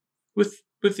Soulstone? With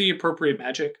the appropriate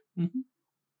magic. Mm-hmm.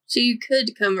 So you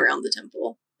could come around the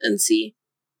temple and see?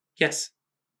 Yes.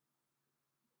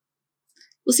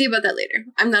 We'll see about that later.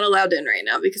 I'm not allowed in right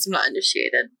now because I'm not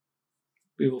initiated.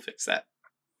 We will fix that.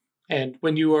 And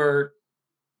when you are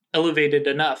elevated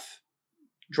enough,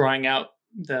 drawing out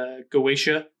the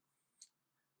Goetia,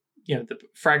 you know, the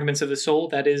fragments of the soul,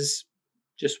 that is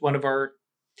just one of our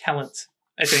talents,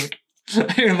 I think.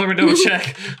 Let me double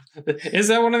check. Is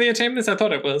that one of the attainments? I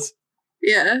thought it was.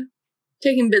 Yeah.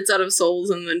 Taking bits out of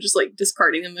souls and then just like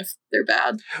discarding them if they're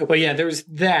bad. Well, yeah, there's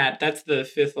that. That's the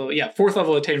 5th level. Yeah, 4th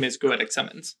level attainment is Goetic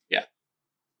Summons. Yeah.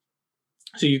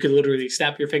 So you could literally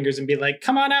snap your fingers and be like,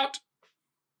 come on out.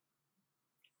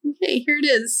 Okay, here it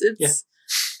is. It's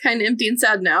kind of empty and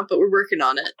sad now, but we're working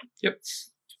on it. Yep.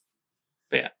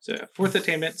 But yeah, so 4th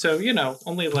attainment. So, you know,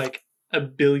 only like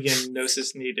 1 billion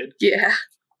gnosis needed. Yeah.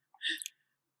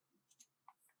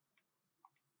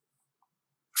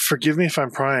 Forgive me if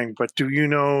I'm prying, but do you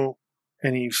know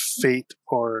any fate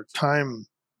or time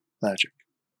magic?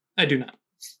 I do not.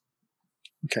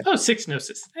 Okay. Oh, 6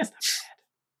 gnosis. That's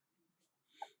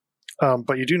not bad.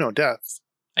 But you do know death.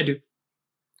 I do.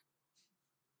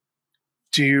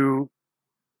 Do you...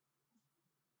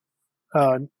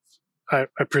 I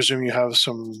presume you have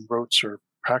some rotes or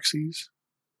praxes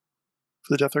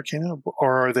for the Death Arcana?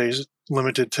 Or are they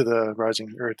limited to the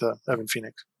Rising, or the Evan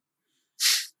Phoenix?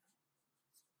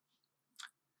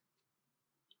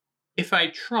 If I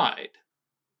tried,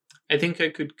 I think I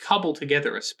could cobble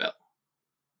together a spell.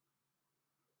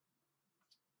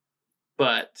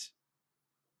 But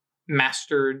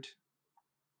mastered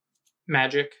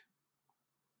magic,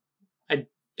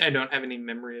 I don't have any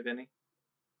memory of any.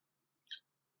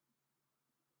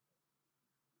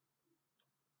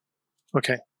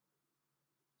 Okay.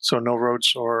 So no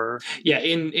roads or... Yeah,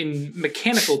 in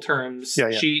mechanical terms, yeah.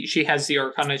 She has the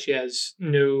Arcana. She has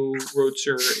no roads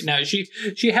or... Now, she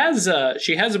has a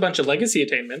bunch of legacy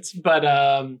attainments, but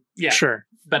yeah. Sure.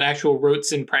 But actual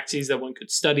rotes and praxes that one could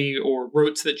study or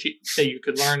rotes that you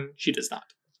could learn, she does not.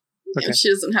 Okay. Yeah, she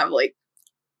doesn't have, like,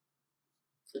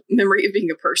 memory of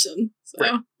being a person. So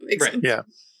right. Makes sense. Yeah.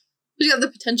 She's got the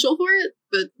potential for it,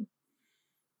 but...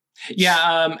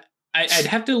 Yeah, I'd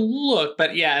have to look,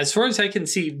 but yeah, as far as I can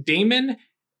see, Damon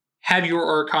have your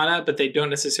Arcana, but they don't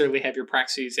necessarily have your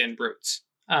praxes and rotes.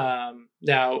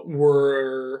 Now,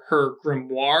 were her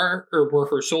grimoire, or were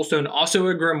her soulstone also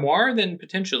a grimoire? Then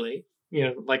potentially, you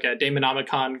know, like a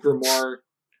Daemonomicon grimoire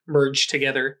merged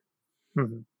together.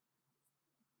 Mm-hmm.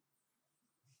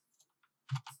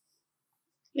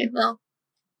 Okay, well.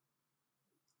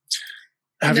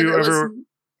 Have you ever...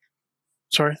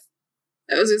 Sorry?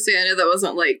 I was going to say, I know that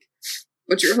wasn't like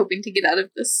what you're hoping to get out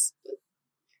of this. But...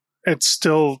 It's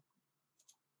still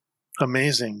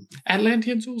amazing.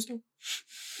 Atlantean soulstone.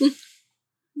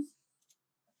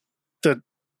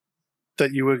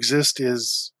 that you exist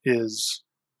is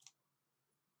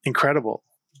incredible,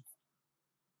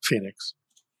 Phoenix.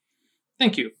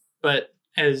 Thank you. But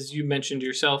as you mentioned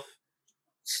yourself,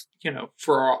 you know,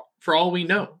 for all we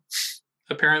know,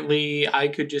 apparently I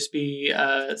could just be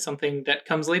something that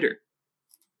comes later.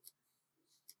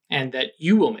 And that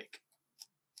you will make.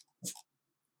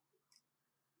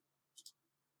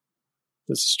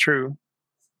 This is true.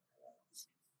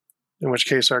 In which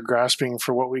case, our grasping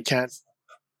for what we can't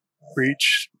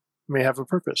reach may have a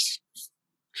purpose.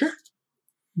 Sure.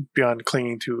 Beyond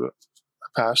clinging to a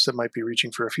past that might be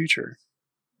reaching for a future.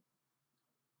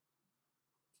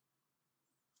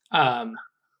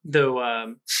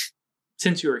 Though,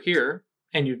 since you're here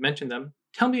and you've mentioned them,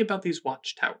 tell me about these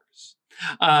watchtowers.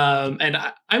 And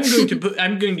I'm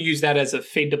going to use that as a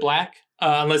fade to black,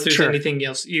 unless there's anything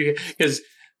else because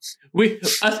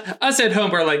us at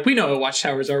home are like, we know what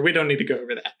watchtowers are. We don't need to go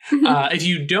over that. If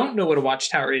you don't know what a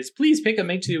watchtower is, please pick up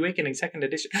Mage of the Awakening 2nd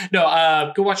edition.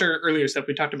 No, go watch our earlier stuff.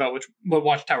 We talked about what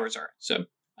watchtowers are. So,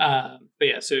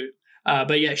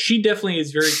 but yeah, she definitely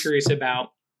is very curious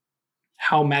about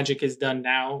how magic is done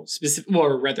now.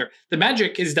 Or rather, the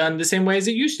magic is done the same way as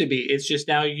it used to be. It's just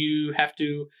now you have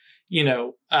to,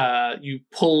 you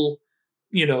pull,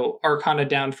 Arcana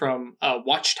down from a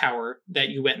watchtower that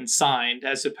you went and signed,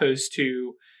 as opposed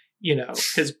to,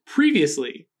 because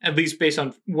previously, at least based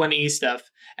on 1E stuff,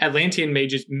 Atlantean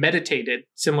mages meditated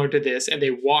similar to this, and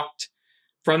they walked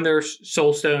from their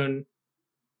soulstone,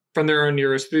 from their own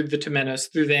Oneirus, through the Temenos,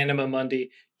 through the Anima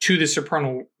Mundi, to the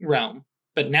Supernal Realm.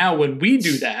 But now when we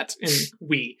do that, and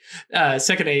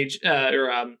Second Age,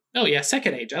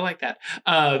 Second Age, I like that.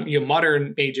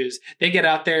 Modern mages, they get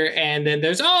out there, and then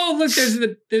there's an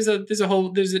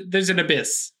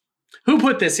abyss. Who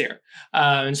put this here?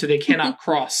 And so they cannot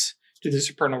cross to the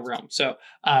Supernal Realm. So,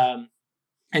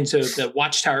 and so the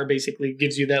Watchtower basically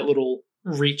gives you that little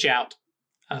reach out.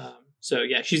 So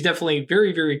yeah, she's definitely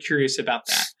very, very curious about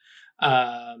that.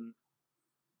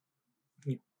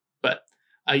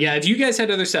 Yeah, if you guys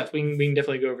had other stuff, we can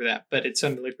definitely go over that. But it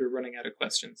sounded like we were running out of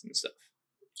questions and stuff.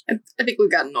 I think we've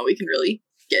gotten all we can really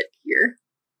get here.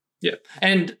 Yeah,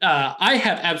 and I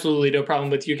have absolutely no problem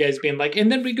with you guys being like, and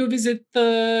then we go visit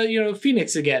the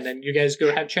Phoenix again, and you guys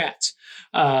go have chats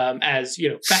as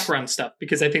background stuff,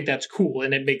 because I think that's cool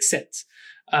and it makes sense.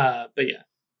 But yeah,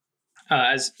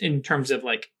 as in terms of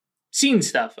like scene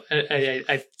stuff,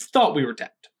 I thought we were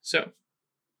tapped. So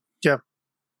yeah.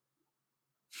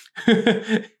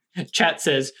 Chat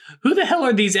says, who the hell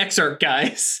are these Exarch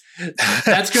guys?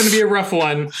 That's going to be a rough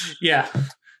one. Yeah.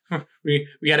 We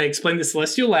got to explain the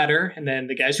Celestial Ladder, and then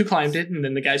the guys who climbed it, and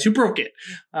then the guys who broke it.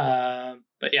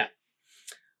 But yeah.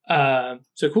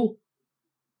 So cool.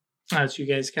 So you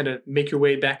guys kind of make your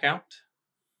way back out.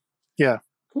 Yeah.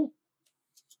 Cool.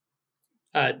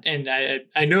 And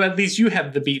I know at least you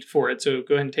have the beat for it, so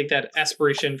go ahead and take that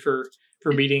aspiration for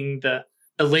meeting the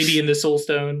lady in the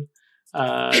Soulstone.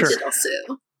 Sure.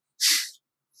 Also,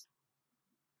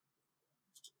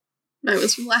 mine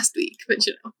was from last week, but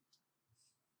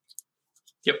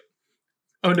Yep.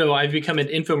 Oh no, I've become an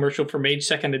infomercial for Mage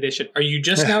 2nd edition. Are you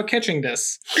just now catching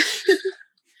this?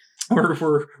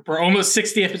 We're almost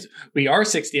 60 episodes. We are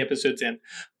 60 episodes in.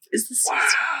 Is this? Wow.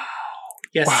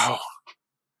 Yes. Wow.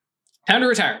 Time to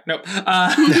retire. Nope.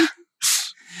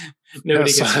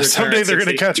 Nobody gets to retire. Someday they're going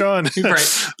to catch on. Right.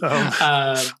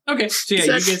 Okay. So yeah,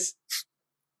 you guys.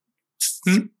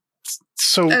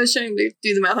 So I was trying to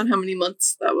do the math on how many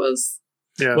months that was.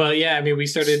 Yeah. Well, yeah. I mean, we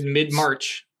started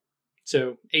mid-March,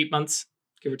 so 8 months,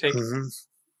 give or take. Mm-hmm.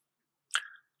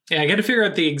 Yeah, I got to figure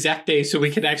out the exact day so we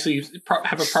can actually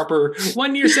have a proper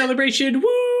 1-year celebration.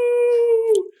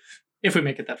 Woo! If we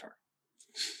make it that far.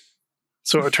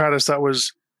 So, Atratus, that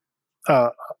was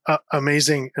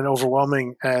amazing and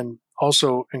overwhelming, and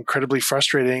also incredibly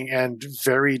frustrating and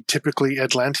very typically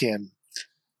Atlantean.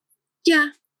 Yeah.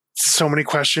 So many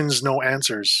questions, no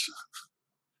answers.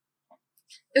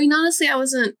 I mean, honestly, I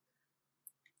wasn't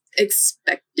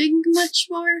expecting much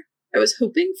more. I was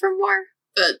hoping for more,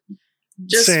 but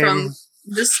just Same. From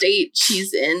the state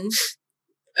she's in,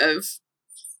 of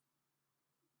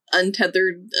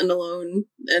untethered and alone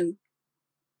and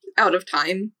out of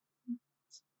time.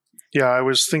 Yeah, I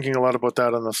was thinking a lot about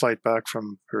that on the flight back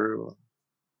from Peru.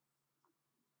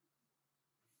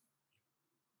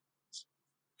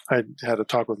 I had a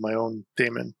talk with my own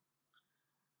Damon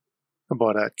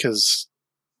about that, because,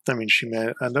 I mean, she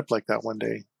may end up like that one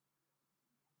day.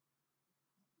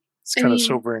 It's kind of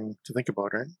sobering to think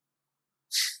about, right?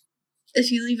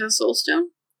 If you leave a soulstone,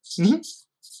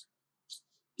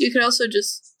 you could also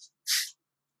just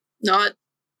not.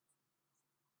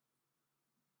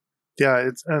 Yeah,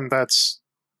 it adds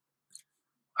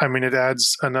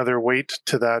another weight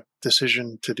to that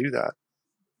decision to do that.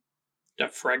 To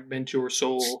fragment your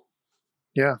soul.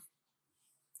 Yeah.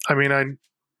 I mean, I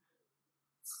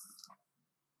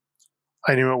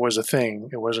knew it was a thing.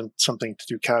 It wasn't something to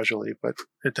do casually, but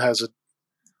it has a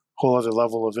whole other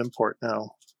level of import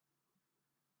now.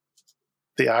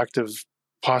 The act of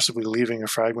possibly leaving a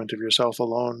fragment of yourself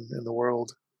alone in the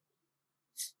world.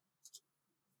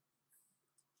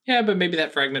 Yeah, but maybe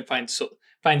that fragment finds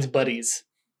buddies.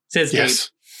 Says yes.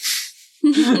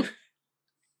 Gabe.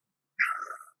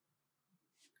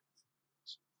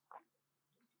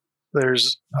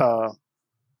 There's, that,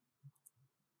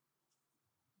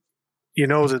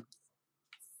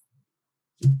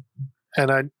 and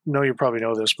I know you probably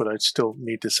know this, but I still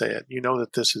need to say it. You know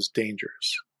that this is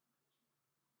dangerous.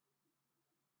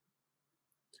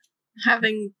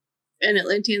 having an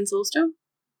Atlantean soulstone?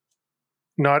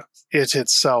 Not it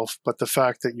itself, but the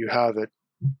fact that you have it.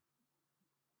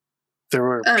 There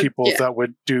were people that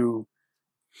would do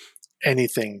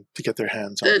anything to get their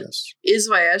hands on this. Is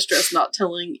why Astra's not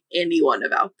telling anyone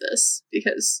about this,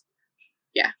 because,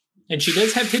 And she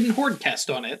does have Hidden Horde cast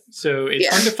on it, so it's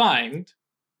hard to find.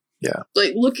 Yeah.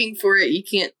 Like, looking for it, you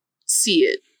can't see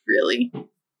it, really.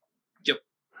 Yep.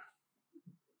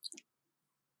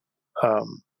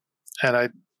 And I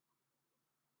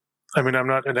mean, I'm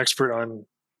not an expert on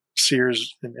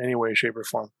seers in any way, shape, or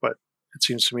form, but it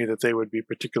seems to me that they would be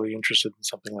particularly interested in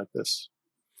something like this.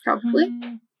 Probably.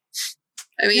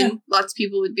 I mean, lots of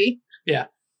people would be. Yeah.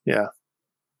 Yeah.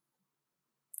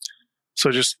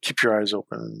 So just keep your eyes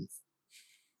open and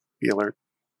be alert.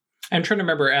 I'm trying to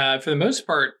remember, for the most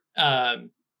part, Atratus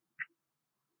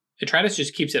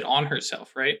just keeps it on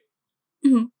herself, right?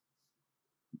 Mm-hmm.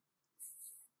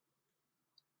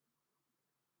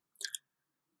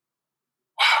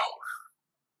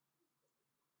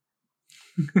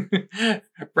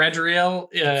 Bradriel,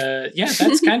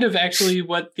 that's kind of actually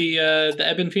what the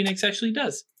Ebon Phoenix actually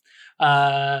does.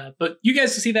 But you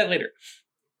guys will see that later.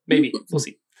 Maybe. We'll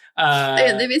see.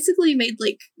 They basically made,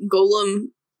 like, golem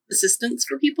assistants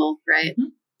for people, right? Mm-hmm.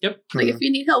 Yep. Like, if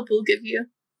you need help, we'll give you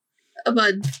a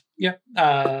bud. Yeah.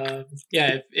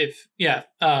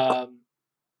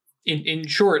 In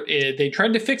short, they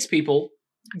tried to fix people.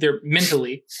 They're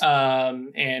mentally,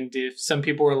 and if some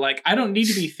people are like, I don't need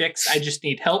to be fixed, I just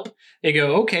need help, they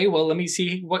go, okay, well, let me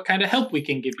see what kind of help we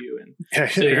can give you. And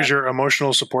here's your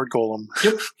emotional support golem.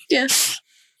 Yep. Yeah.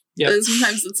 Yep. And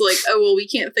sometimes it's like, oh, well, we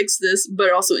can't fix this,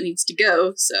 but also it needs to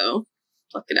go, so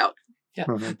pluck it out. Yeah.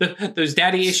 Those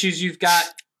daddy issues you've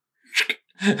got,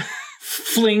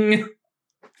 fling.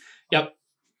 Yep.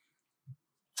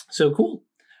 So cool.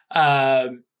 I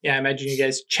imagine you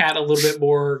guys chat a little bit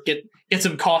more, get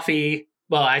some coffee.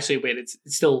 Well, actually, wait, it's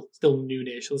still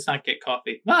noonish. Let's not get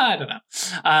coffee. I don't know.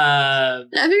 I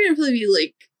figured it'd probably be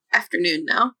like afternoon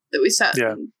now that we sat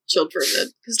and chilled for a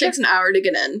bit, because it takes an hour to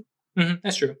get in. Mm-hmm,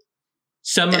 that's true.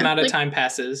 Some amount of time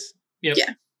passes. Yep.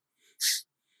 Yeah.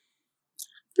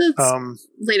 It's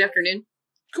late afternoon.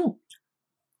 Cool.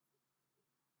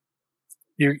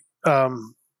 You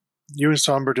and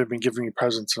Sombert have been giving me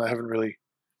presents, and I haven't really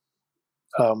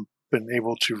been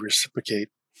able to reciprocate.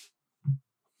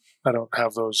 I don't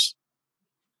have those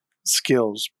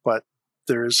skills, but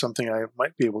there is something I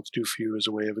might be able to do for you as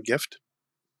a way of a gift.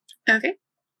 Okay.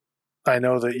 I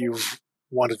know that you've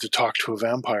wanted to talk to a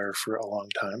vampire for a long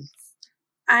time.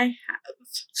 I have.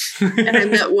 And I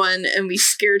met one, and we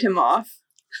scared him off.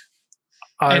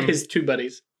 And his two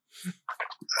buddies.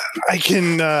 I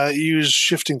can use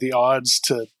shifting the odds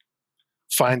to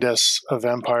find us a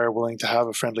vampire willing to have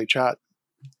a friendly chat.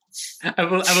 I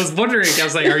was wondering, I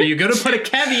was like, are you going to put a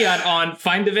caveat on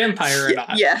find a vampire or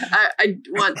not? Yeah, I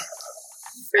want a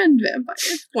friend vampire.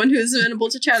 One who is amenable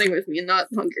to chatting with me and not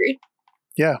hungry.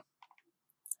 Yeah.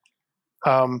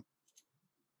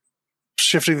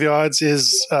 Shifting the odds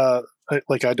is, I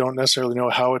don't necessarily know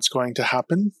how it's going to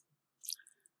happen.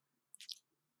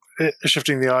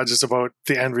 Shifting the odds is about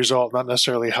the end result, not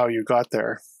necessarily how you got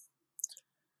there.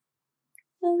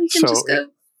 Well, we can just go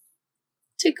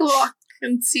take a walk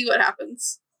and see what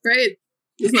happens, right?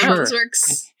 Isn't that how this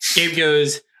works? Gabe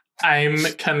goes, I'm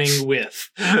coming with.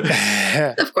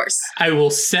 Of course. I will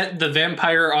set the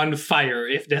vampire on fire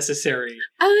if necessary.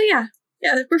 Oh, yeah.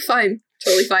 Yeah, we're fine.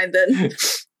 Totally fine then.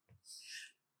 It's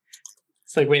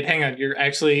like, wait, hang on. You're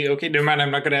actually, okay, never mind. I'm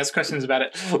not going to ask questions about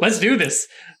it. Let's do this.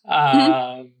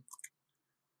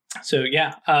 So,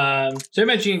 yeah. So I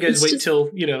imagine you guys wait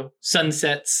till, sun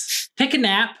sets. Take a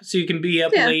nap so you can be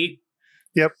up late.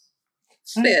 Yep.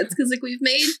 Yeah, it's because we've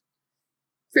made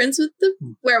friends with the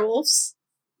werewolves.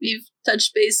 We've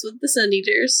touched base with the Sun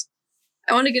Eaters.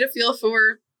 I want to get a feel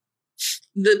for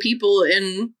the people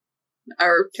in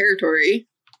our territory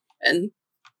and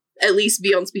at least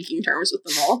be on speaking terms with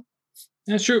them all.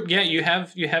 That's true. Yeah, you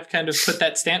have kind of put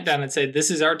that stamp down and said, this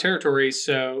is our territory,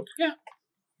 so yeah.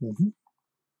 Mm-hmm.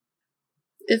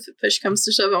 If push comes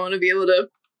to shove, I want to be able to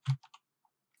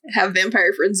have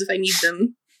vampire friends if I need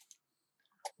them.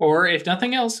 Or, if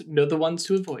nothing else, know the ones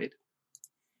to avoid.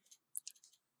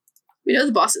 We know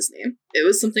the boss's name. It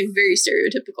was something very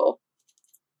stereotypical.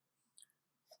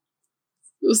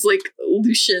 It was like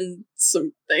Lucian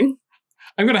something.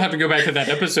 I'm going to have to go back to that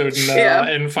episode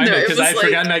and find it, because I'd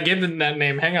forgotten I gave them that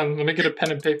name. Hang on, let me get a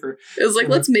pen and paper. It was like,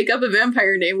 let's make up a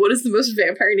vampire name. What is the most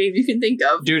vampire name you can think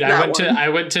of? Dude, I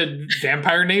went to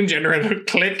vampire name generator,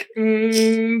 click,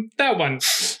 that one.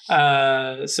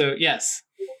 So, yes.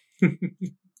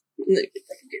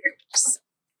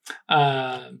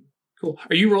 Cool.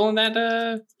 Are you rolling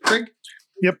that, Craig?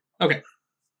 Yep. Okay.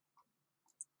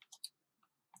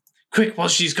 Quick, while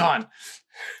she's gone.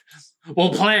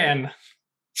 We'll plan.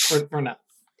 Or not.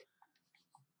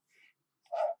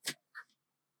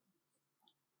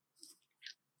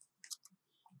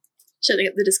 Shutting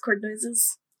up the Discord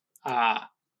noises. All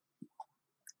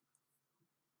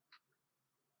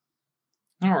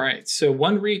right. So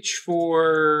 1 reach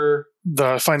for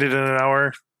the find it in an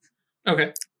hour.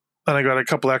 Okay. And I got a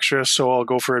couple extras, so I'll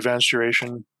go for advanced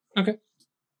duration. Okay.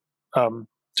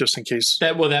 Just in case.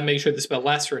 That makes sure the spell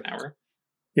lasts for an hour.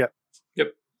 Yeah.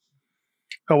 Yep.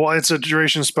 Oh well, it's a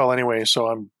duration spell anyway, so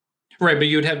I'm right. But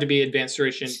you would have to be advanced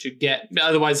duration to get.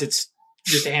 Otherwise, it's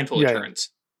just a handful of turns.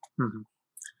 Mm-hmm.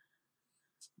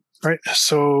 All right.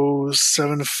 So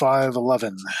 7, 5,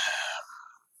 11.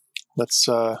 Let's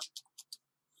 3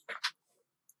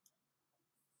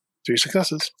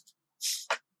 successes.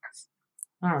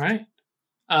 All right.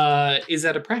 Is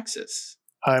that a praxis?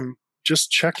 I'm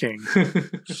just checking.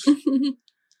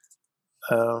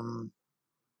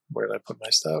 Where did I put my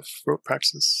stuff? Rote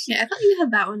praxis. Yeah, I thought you had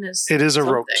that one as it is a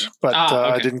something. rote, but okay.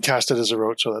 I didn't cast it as a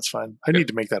rote, so that's fine. I need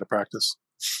to make that a practice.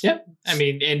 Yep. I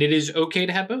mean, and it is okay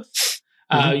to have both.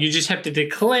 You just have to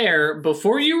declare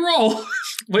before you roll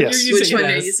what you're using which one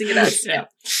you're using it as. Yeah.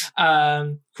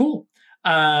 Cool.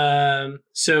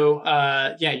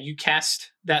 You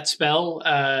cast that spell,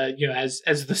 as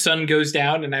the sun goes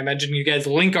down, and I imagine you guys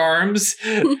link arms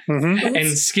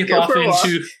and skip off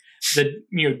into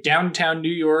the downtown New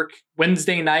York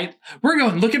Wednesday night. We're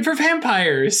going looking for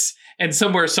vampires, and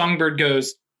somewhere Songbird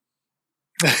goes,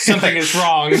 something is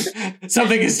wrong.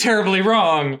 Something is terribly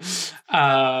wrong.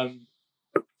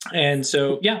 And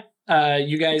so,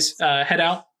 you guys head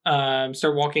out,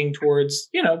 start walking towards,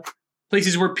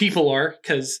 places where people are,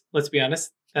 because let's be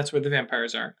honest, that's where the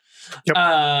vampires are. Yep.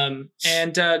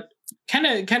 And kind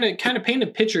of paint a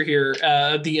picture here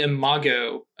of the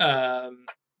Imago.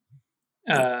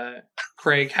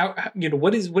 Craig, how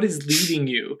what is leading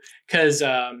you? Because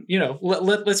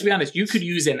let's be honest, you could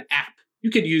use an app. You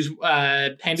could use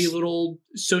handy little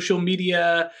social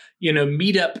media,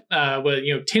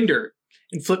 meetup, Tinder.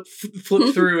 And flip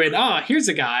through and here's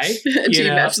a guy. Do you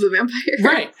match the vampire?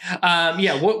 Right.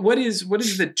 What is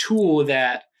the tool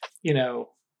that,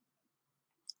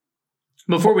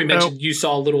 before we mentioned you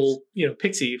saw a little,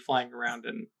 pixie flying around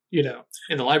and,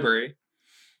 in the library.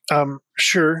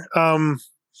 Sure. Well,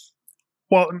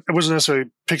 it wasn't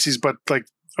necessarily pixies, but like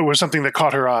it was something that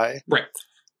caught her eye. Right.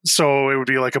 So it would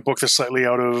be like a book that's slightly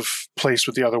out of place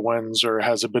with the other ones or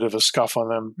has a bit of a scuff on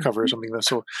them cover or something.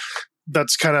 So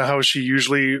that's kind of how she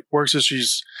usually works, is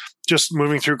she's just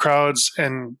moving through crowds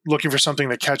and looking for something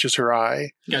that catches her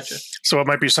eye. Gotcha. So it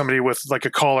might be somebody with like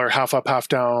a collar half up, half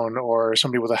down, or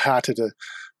somebody with a hat at a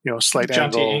slight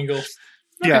jaunty angle. Okay.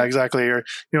 Yeah, exactly. Or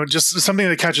just something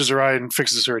that catches her eye and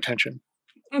fixes her attention.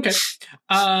 Okay.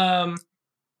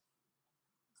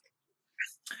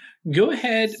 Go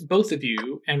ahead, both of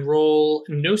you, and roll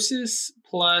Gnosis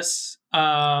plus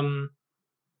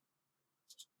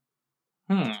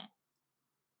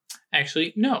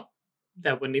Actually, no.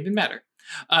 That wouldn't even matter.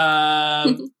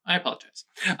 I apologize.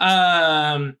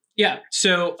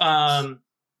 So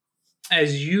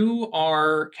as you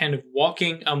are kind of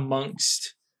walking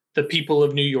amongst the people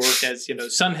of New York, as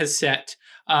sun has set,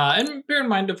 and bear in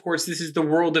mind, of course, this is the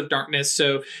world of darkness.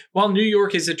 So while New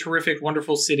York is a terrific,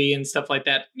 wonderful city and stuff like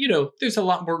that, there's a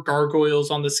lot more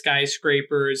gargoyles on the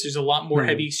skyscrapers. There's a lot more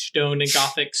heavy stone and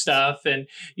Gothic stuff, and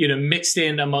mixed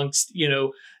in amongst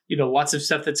lots of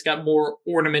stuff that's got more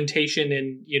ornamentation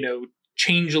and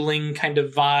changeling kind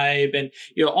of vibe, and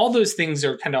all those things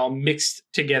are kind of all mixed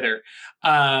together.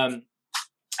 And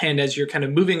as you're kind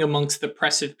of moving amongst the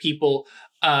press of people,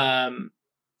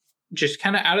 just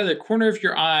kind of out of the corner of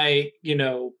your eye,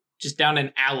 just down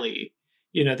an alley,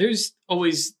 there's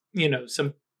always,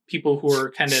 some people who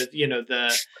are kind of,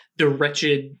 the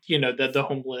wretched, the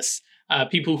homeless,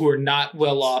 people who are not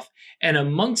well off. And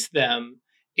amongst them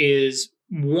is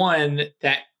one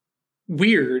that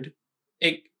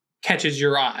it catches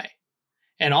your eye.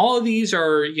 And all of these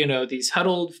are, these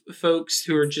huddled folks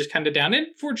who are just kind of down. And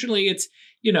fortunately, it's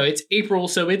April,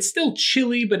 so it's still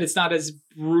chilly, but it's not as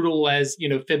brutal as,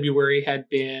 February had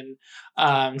been,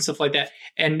 and stuff like that.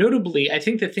 And notably, I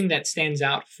think the thing that stands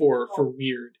out for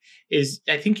weird is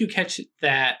I think you catch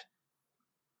that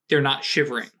they're not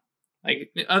shivering.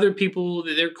 Like other people,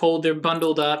 they're cold, they're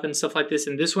bundled up and stuff like this.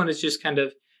 And this one is just kind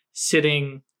of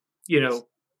sitting,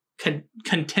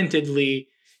 contentedly,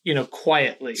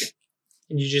 quietly.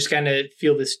 And you just kind of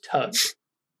feel this tug.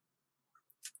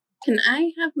 Can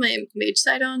I have my mage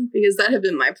side on? Because that had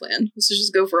been my plan, was to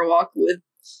just go for a walk with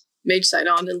mage side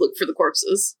on and look for the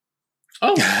corpses.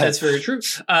 Oh, that's very true.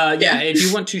 If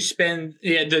you want to spend...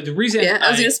 Yeah, the reason... Yeah, I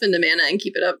was going to spend a mana and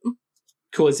keep it up.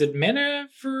 Cool. Is it mana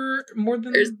for more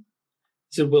than... Is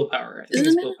it willpower? I think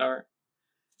it's willpower.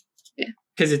 Yeah.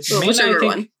 Because it's mana, I think...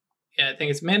 One. Yeah, I think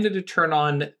it's mana to turn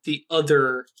on the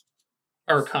other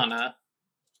arcana.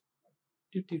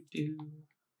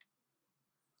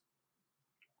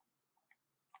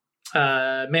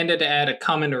 Mana to add a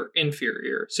common or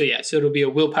inferior. So it'll be a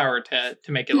willpower to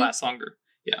make it last longer.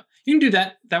 Yeah, you can do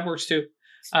that. That works too.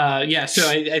 So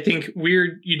I think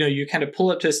weird, you kind of pull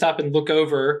up to a stop and look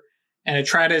over, and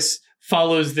Atratus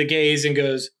follows the gaze and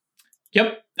goes,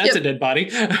 "Yep, that's a dead body."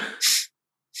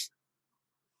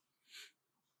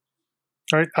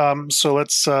 All right. So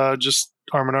let's just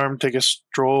arm in arm take a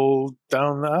stroll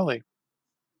down the alley.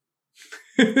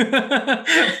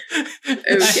 Okay.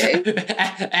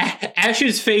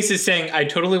 Ash's face is saying, "I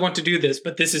totally want to do this,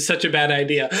 but this is such a bad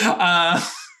idea."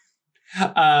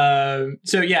 You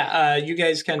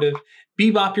guys kind of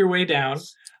bebop your way down,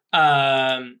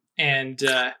 and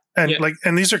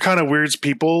these are kind of weird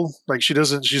people. Like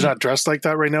she's not dressed like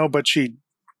that right now, but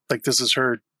this is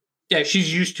her. Yeah,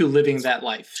 she's used to living that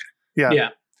life. Yeah.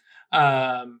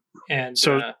 Go ahead.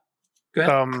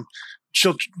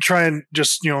 She'll try and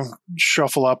just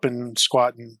shuffle up and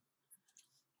squat and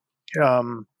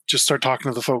just start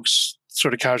talking to the folks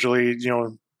sort of casually,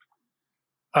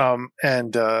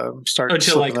 and start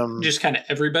to them just kind of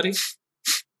everybody.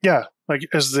 Yeah, like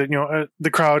as the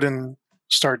crowd, and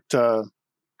start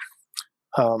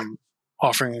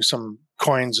offering some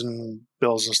coins and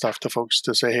bills and stuff to folks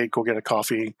to say, "Hey, go get a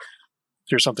coffee.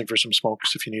 Here's something for some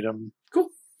smokes if you need them."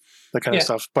 Cool. That kind of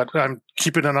stuff. But I'm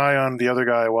keeping an eye on the other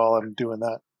guy while I'm doing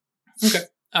that. Okay.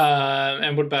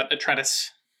 And what about Atratus?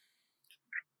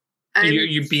 Are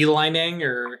you beelining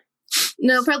or?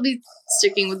 No, probably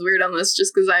sticking with weird on this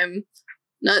just because I'm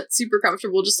not super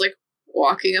comfortable just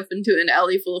walking up into an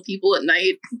alley full of people at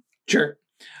night. Sure.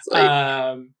 So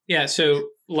I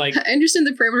understand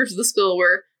the parameters of the spell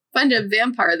where find a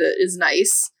vampire that is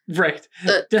nice. Right.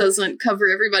 That doesn't cover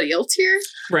everybody else here.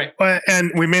 Right.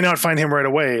 And we may not find him right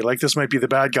away. Like this might be the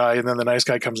bad guy and then the nice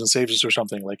guy comes and saves us or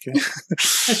something.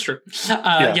 That's true.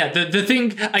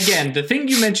 The thing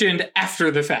you mentioned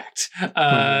after the fact,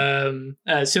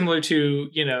 similar to,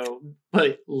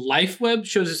 LifeWeb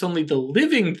shows us only the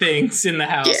living things in the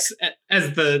house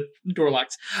as the door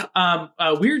locks.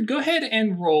 Weird, go ahead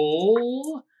and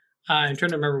roll. I'm trying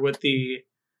to remember what the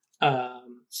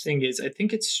thing is. I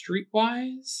think it's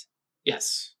Streetwise.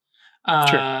 Yes.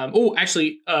 Sure.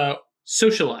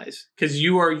 Socialize, because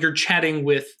you're chatting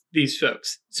with these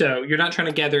folks, so you're not trying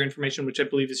to gather information, which I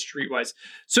believe is Streetwise.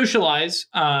 Socialize,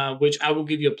 which I will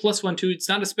give you a +1 to. It's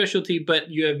not a specialty, but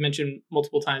you have mentioned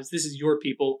multiple times this is your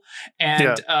people,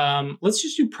 and let's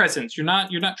just do presence. You're not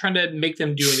trying to make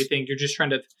them do anything. You're just trying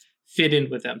to fit in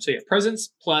with them. So presence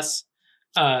plus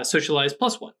socialize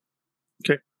 +1.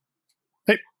 Okay.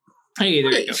 Hey,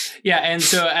 there you go. Yeah, and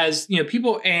so as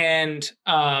people, and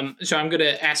so I'm going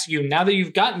to ask you, now that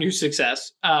you've gotten your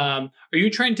success, are you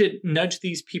trying to nudge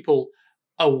these people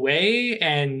away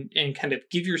and kind of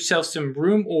give yourself some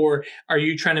room, or are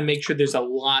you trying to make sure there's a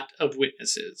lot of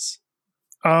witnesses?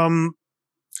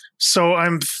 So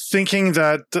I'm thinking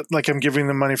that I'm giving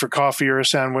them money for coffee or a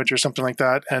sandwich or something like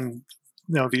that, and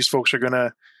these folks are going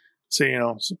to say,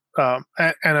 and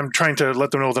I'm trying to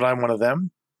let them know that I'm one of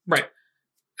them. Right.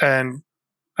 And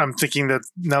I'm thinking that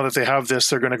now that they have this,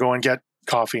 they're going to go and get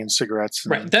coffee and cigarettes.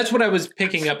 Right. That's what I was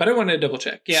picking up, but I wanted to double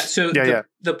check. Yeah. So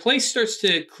the place starts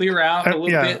to clear out a little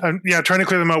bit. Trying to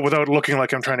clear them out without looking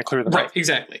like I'm trying to clear them out. Right.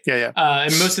 Exactly. Yeah.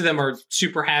 And most of them are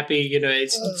super happy.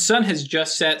 Sun has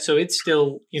just set, so it's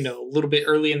still, a little bit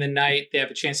early in the night. They have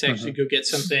a chance to actually go get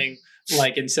something.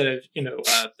 Instead of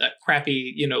that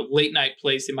crappy late night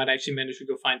place, they might actually manage to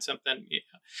go find something.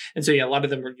 And so a lot of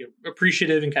them are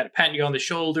appreciative and kind of patting you on the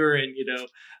shoulder and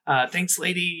thanks,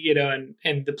 lady.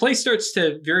 And the place starts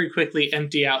to very quickly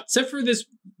empty out, except for this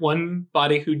one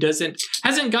body who hasn't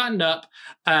gotten up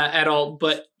at all,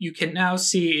 but you can now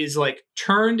see is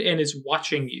turned and is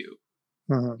watching you.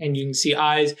 Mm-hmm. And you can see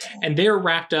eyes, and they're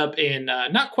wrapped up in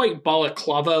not quite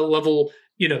balaclava level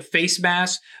face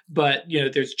mask, but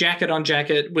there's jacket on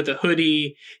jacket with a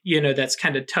hoodie, that's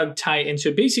kind of tugged tight. And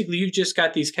so basically you've just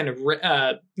got these kind of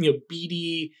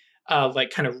beady,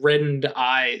 kind of reddened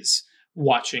eyes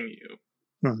watching you.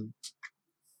 Mm-hmm.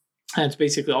 That's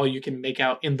basically all you can make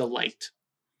out in the light.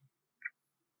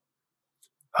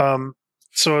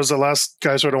 So as the last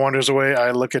guy sort of wanders away,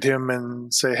 I look at him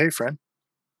and say, "Hey, friend."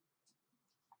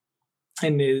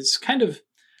 And is kind of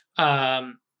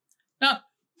not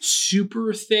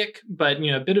super thick, but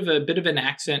a bit of an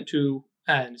accent to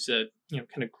it's a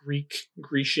kind of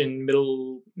Grecian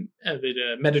middle of it,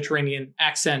 a Mediterranean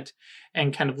accent,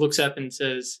 and kind of looks up and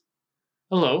says,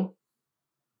 "Hello.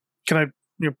 Can I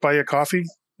buy you a coffee?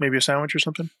 Maybe a sandwich or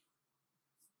something?"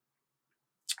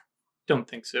 Don't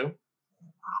think so.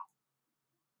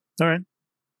 All right.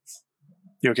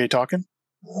 You okay talking?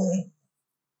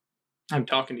 I'm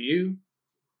talking to you.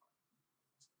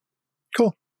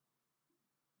 Cool.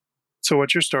 So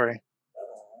what's your story?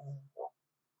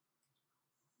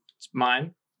 It's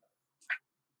mine.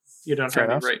 You don't Fair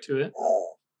have enough. any right to it.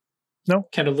 No.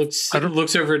 Kind of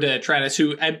looks over to Travis,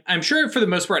 who I'm sure for the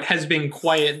most part has been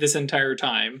quiet this entire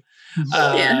time.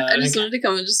 I just wanted to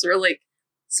come and just sort of like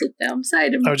sit down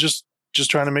beside him. I was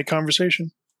just trying to make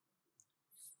conversation.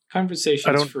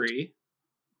 Conversation's free.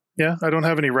 Yeah, I don't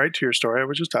have any right to your story. I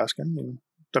was just asking.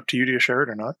 It's up to you to share it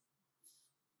or not.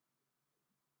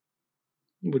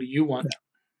 What do you want? Yeah.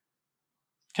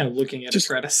 Kind of looking at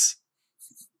Atreides.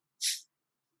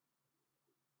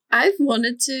 I've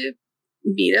wanted to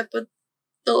meet up with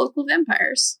the local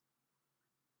vampires.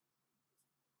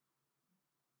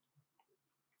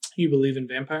 You believe in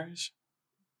vampires?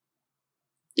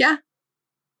 Yeah.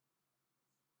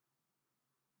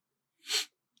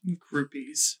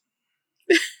 Groupies.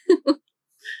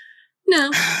 No.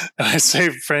 I say,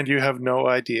 friend, you have no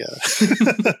idea.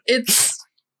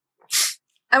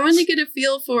 I want to get a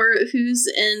feel for who's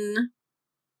in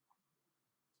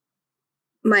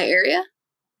my area.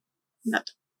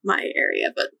 Not my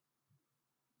area, but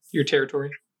your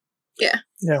territory. Yeah.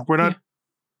 Yeah, we're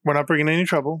not bringing any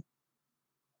trouble.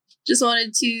 Just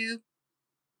wanted to,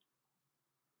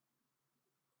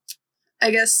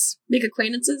 I guess, make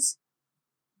acquaintances.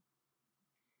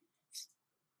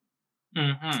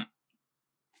 Mm-hmm.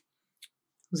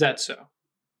 Is that so?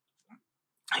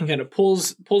 And kind of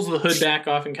pulls the hood back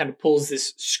off and kind of pulls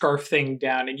this scarf thing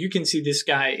down, and you can see this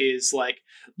guy is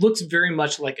looks very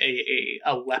much like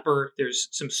a leper. There's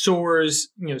some sores,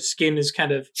 skin is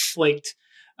kind of flaked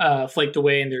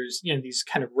away, and there's these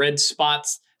kind of red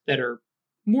spots that are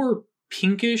more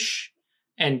pinkish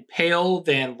and pale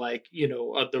than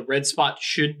the red spot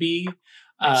should be.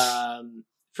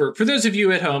 For those of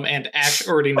you at home, and Ash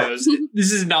already knows,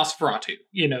 this is Nosferatu.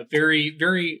 Very,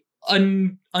 very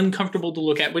uncomfortable to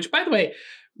look at. Which, by the way,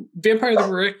 Vampire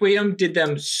the Requiem did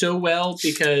them so well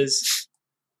because,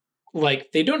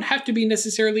 they don't have to be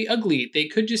necessarily ugly. They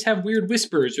could just have weird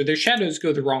whispers, or their shadows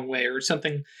go the wrong way, or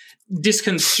something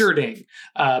disconcerting.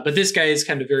 But this guy is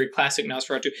kind of very classic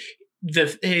Nosferatu.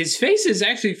 His face is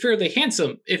actually fairly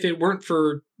handsome if it weren't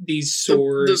for these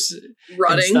sores, the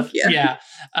rotting and stuff. Yeah.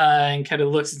 And kind of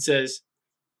looks and says,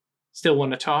 "Still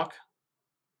want to talk?"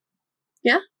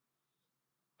 Yeah.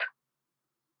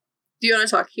 Do you want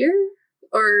to talk here?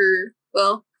 Or,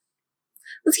 well,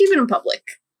 let's keep it in public.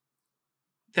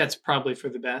 That's probably for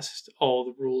the best, all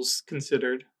the rules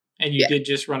considered. And you did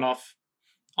just run off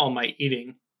all my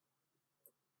eating.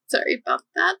 Sorry about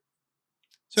that.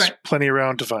 Sorry. There's plenty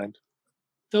around to find.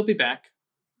 They'll be back.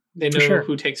 They know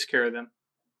who takes care of them.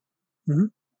 Mm-hmm.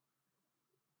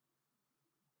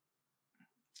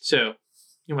 So,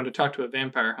 you want to talk to a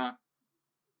vampire, huh?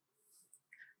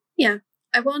 Yeah.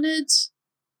 I wanted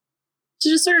to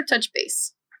just sort of touch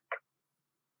base.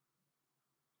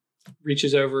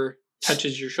 Reaches over,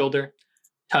 touches your shoulder.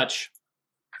 Touch.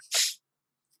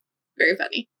 Very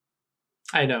funny.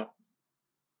 I know.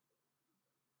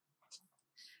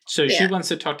 So she wants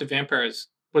to talk to vampires.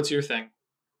 What's your thing?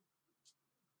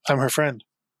 I'm her friend.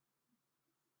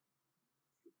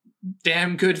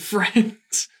 Damn good friend.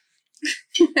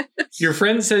 Your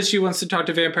friend says she wants to talk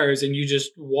to vampires, and you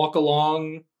just walk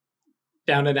along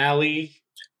down an alley.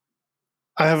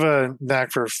 I have a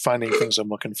knack for finding things I'm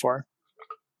looking for.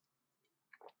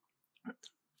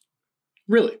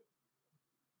 Really?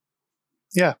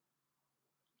 Yeah.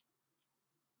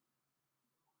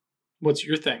 What's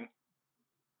your thing?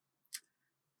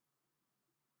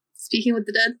 Speaking with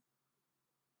the dead.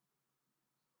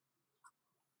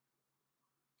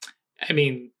 I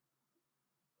mean,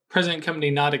 present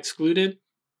company not excluded?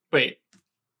 Wait.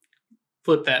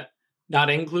 Flip that.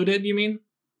 Not included, you mean?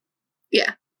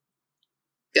 Yeah.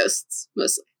 Ghosts,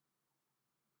 mostly.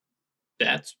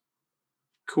 That's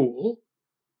cool.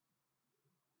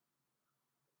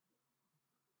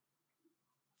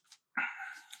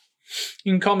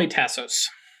 You can call me Tassos.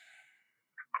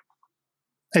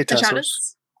 Hey,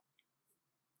 Tassos.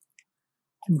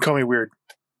 You can call me weird.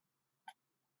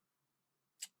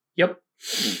 Yep.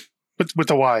 With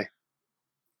the Y.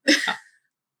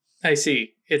 I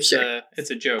see. It's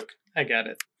a joke. I got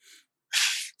it.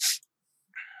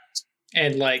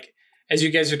 And as you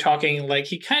guys are talking, like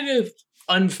he kind of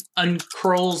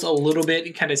uncurls a little bit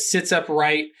and kind of sits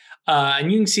upright.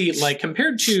 And you can see, like,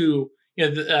 compared to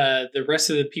the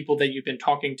rest of the people that you've been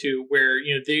talking to, where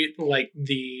they like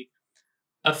the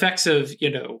effects of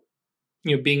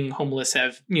being homeless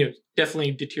have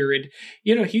definitely deteriorated.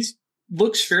 He's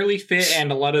looks fairly fit,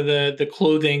 and a lot of the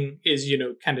clothing is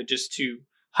kind of just to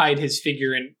hide his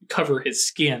figure and cover his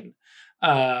skin.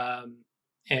 And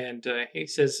he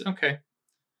says, "Okay,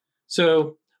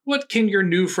 so what can your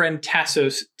new friend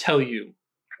Tassos tell you?"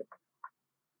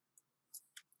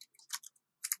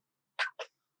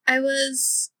 I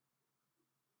was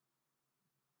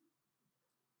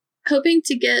hoping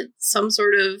to get some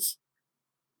sort of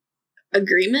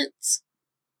agreement.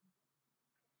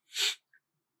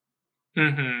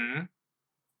 Mm-hmm.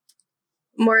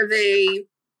 More of a...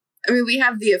 I mean, we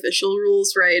have the official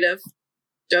rules, right, of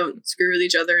don't screw with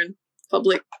each other in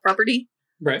public property.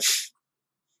 Right.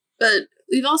 But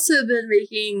we've also been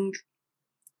making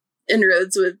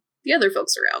inroads with the other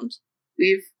folks around.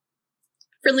 We've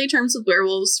friendly terms with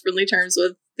werewolves, friendly terms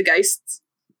with the Geists.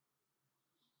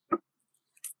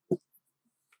 Do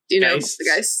you know the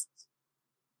Geists?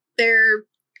 They're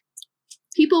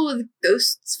people with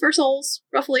ghosts for souls,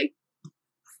 roughly.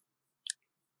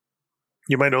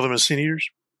 You might know them as sin eaters.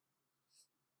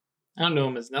 I don't know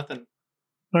them as nothing.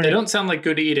 Right. They don't sound like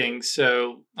good eating,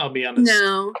 so I'll be honest.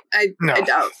 No, I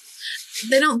doubt.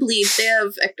 They don't bleed. They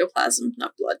have ectoplasm,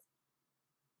 not blood.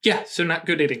 Yeah, so not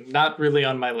good eating. Not really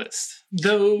on my list.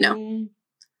 Though... No.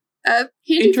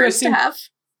 Handy for us to have.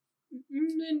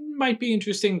 It might be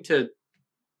interesting to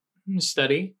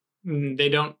study.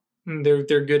 They're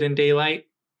good in daylight.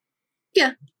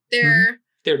 Yeah, they're...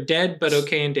 They're dead, but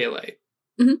okay in daylight.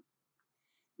 Mm-hmm.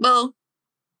 Well,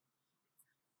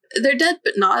 they're dead,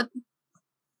 but not.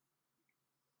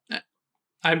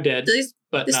 I'm dead,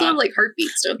 but they still have like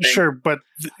heartbeats, don't they? Sure, but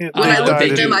when I look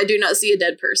at them, I do not see a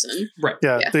dead person. Right.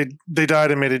 Yeah, they died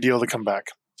and made a deal to come back.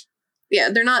 Yeah,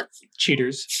 they're not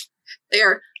cheaters. They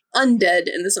are undead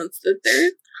in the sense that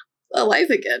they're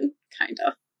alive again, kind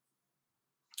of.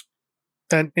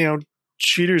 And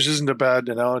cheaters isn't a bad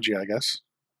analogy, I guess.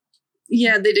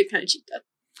 Yeah, they did kind of cheat that.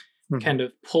 Mm-hmm. Kind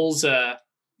of pulls out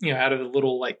of a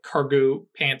little like cargo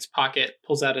pants pocket,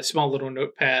 pulls out a small little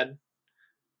notepad.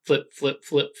 Flip, flip,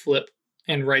 flip, flip,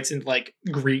 and writes in like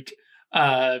Greek,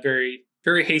 very,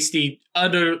 very hasty,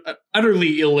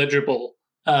 utterly illegible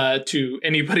to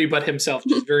anybody but himself.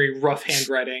 Just very rough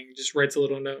handwriting. Just writes a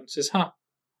little note and says, "Huh,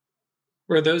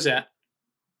 where are those at?"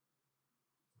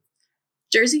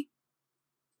 Jersey.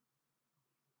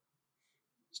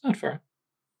 It's not far.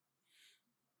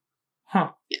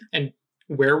 Huh? Yeah. And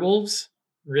werewolves?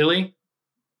 Really?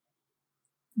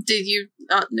 Did you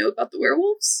not know about the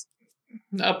werewolves?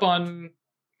 Up on...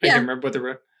 I can't remember what they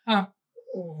were.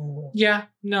 Oh. Yeah,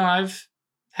 no, I've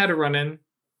had a run-in.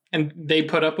 And they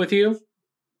put up with you?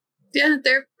 Yeah,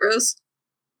 they're bros.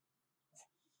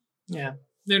 Yeah,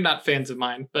 they're not fans of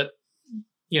mine, but,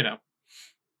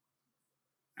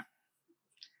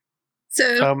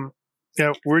 So...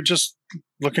 yeah, we're just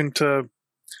looking to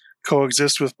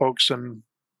coexist with folks and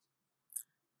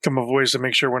come up with ways to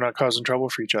make sure we're not causing trouble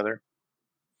for each other.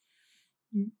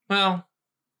 Well...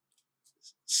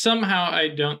 Somehow, I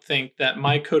don't think that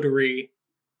my coterie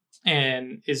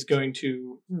is going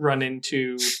to run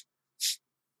into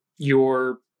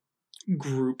your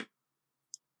group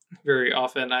very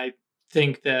often. I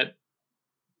think that,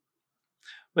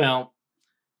 well,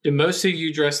 do most of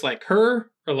you dress like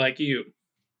her or like you?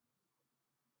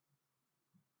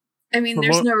 I mean,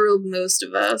 there's no real most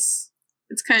of us.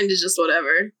 It's kind of just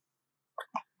whatever.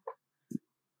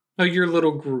 Oh, your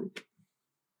little group.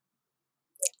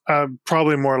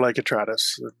 Probably more like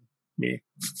Atratus than me.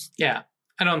 Yeah,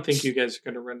 I don't think you guys are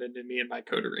going to run into me in my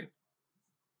coterie.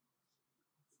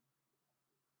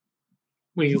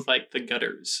 We like the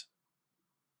gutters.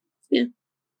 Yeah.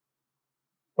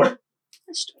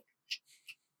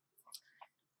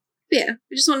 Yeah,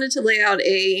 we just wanted to lay out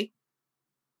a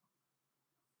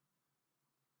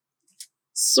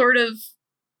sort of,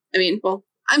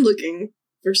 I'm looking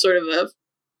for sort of a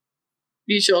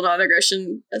mutual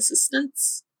non-aggression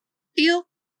assistance deal.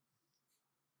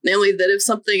 Namely that if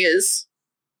something is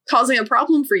causing a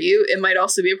problem for you, it might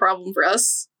also be a problem for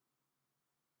us.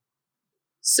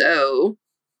 So...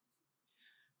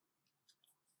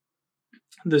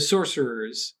 The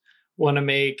sorcerers want to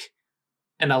make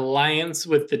an alliance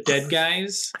with the dead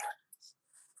guys?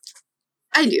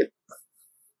 I do.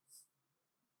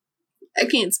 I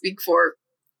can't speak for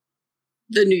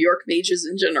the New York mages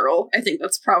in general. I think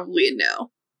that's probably a no.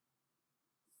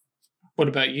 What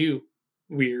about you,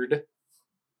 Weird?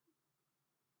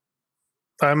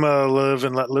 I'm a live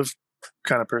and let live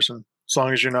kind of person. As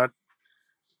long as you're not,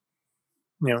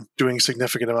 doing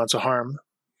significant amounts of harm.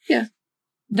 Yeah.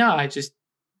 No, I just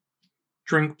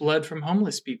drink blood from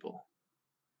homeless people.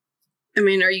 I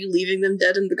mean, are you leaving them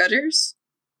dead in the gutters?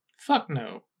 Fuck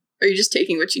no. Or are you just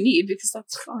taking what you need? Because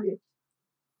that's fine.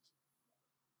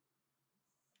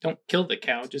 Don't kill the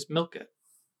cow, just milk it.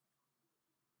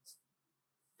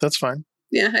 That's fine.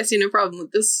 Yeah, I see no problem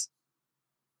with this.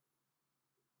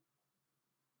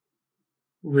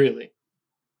 Really?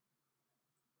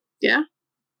 Yeah.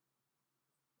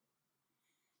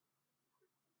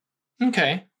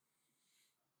 Okay.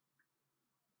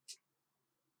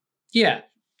 Yeah,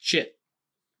 shit.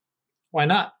 Why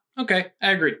not? Okay,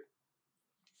 I agree.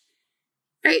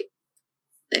 Right.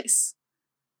 Nice.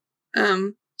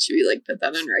 Should we put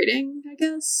that in writing, I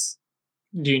guess?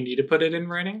 Do you need to put it in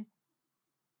writing?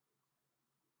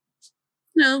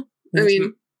 No. I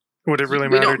mean, would it really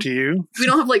matter to you? We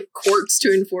don't have courts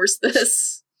to enforce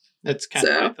this. That's kind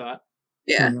of what I thought.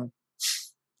 Yeah. Mm-hmm.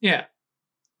 Yeah.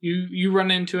 You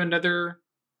run into another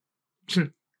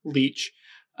leech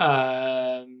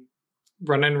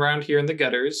running around here in the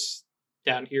gutters,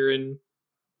 down here in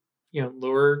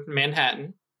lower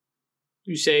Manhattan.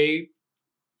 You say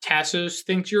Tassos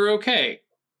thinks you're okay,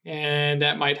 and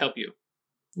that might help you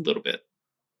a little bit.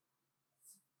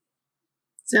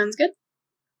 Sounds good.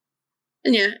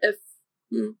 And yeah, if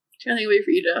trying to wait for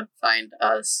you to find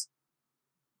us.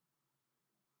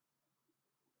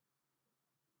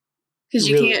 Because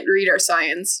you can't read our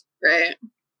signs, right?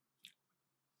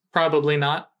 Probably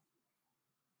not.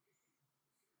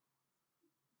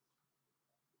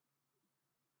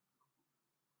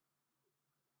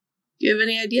 Do you have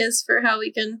any ideas for how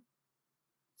we can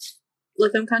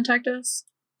let them contact us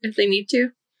if they need to?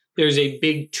 There's a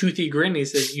big toothy grin. He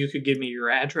says, you could give me your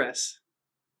address.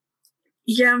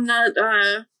 Yeah, I'm not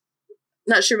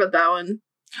sure about that one.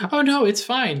 Oh, no, it's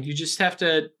fine. You just have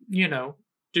to,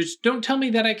 just don't tell me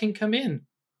that I can come in.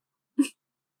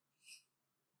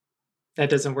 That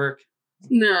doesn't work.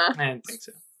 Nah. I didn't think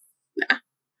so. Nah.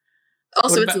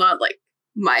 Also, it's not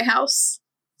my house,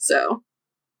 so.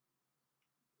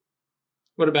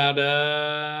 What about,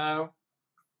 I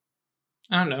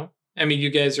don't know. I mean, you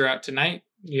guys are out tonight.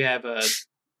 You have a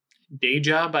day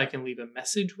job I can leave a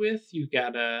message with. You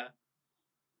got a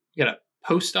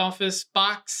post office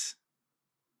box.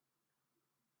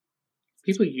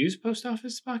 People use post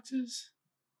office boxes?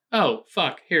 Oh,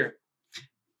 fuck. Here.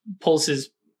 Pulls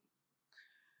his...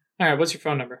 All right, what's your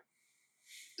phone number?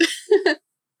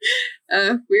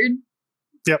 Weird.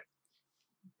 Yep.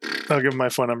 I'll give him my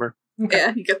phone number. Okay.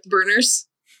 Yeah, you got the burners.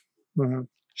 Mm-hmm.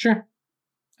 Sure.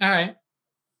 All right.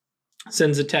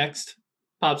 Sends a text.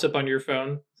 Pops up on your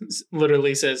phone.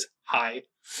 Literally says, hi.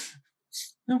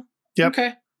 Oh, yep.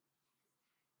 Okay.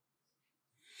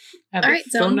 Add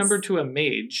the phone number to a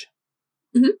mage.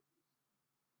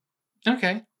 Mm-hmm.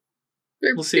 Okay.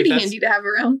 They're pretty handy to have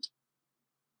around.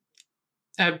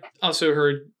 I've also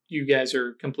heard you guys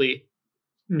are complete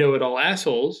know-it-all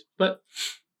assholes, but...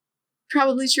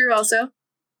 Probably true also.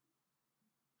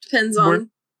 Depends on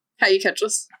how you catch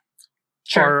us.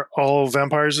 Sure. Are all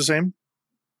vampires the same?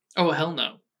 Oh, hell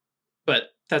no. But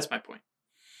that's my point.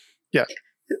 Yeah.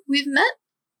 We've met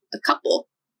a couple.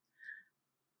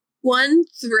 One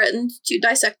threatened to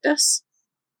dissect us.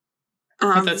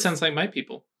 That sounds like my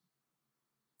people.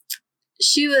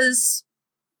 She was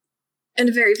in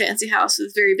a very fancy house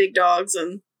with very big dogs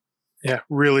and... Yeah,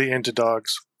 really into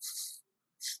dogs.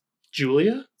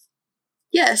 Julia?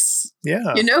 Yes.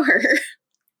 Yeah. You know her.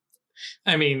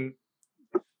 I mean,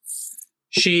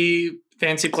 she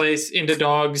fancy place into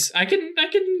dogs. I can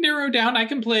narrow down. I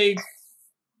can play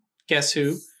Guess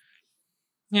Who.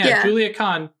 Yeah. Julia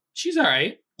Kahn. She's all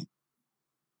right.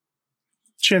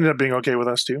 She ended up being okay with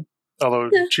us too,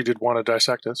 although she did want to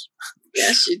dissect us.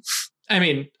 Yeah, she. I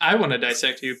mean, I want to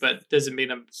dissect you, but doesn't mean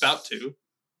I'm about to.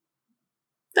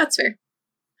 That's fair.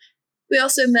 We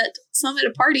also met some at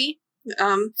a party.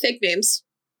 Fake names.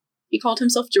 He called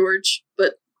himself George,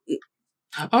 but...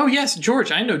 Oh, yes,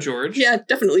 George. I know George. Yeah,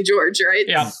 definitely George, right?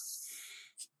 Yeah.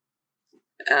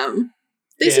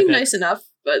 They seem nice enough,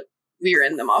 but we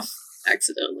ran them off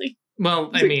accidentally.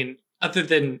 Well, I mean, other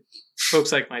than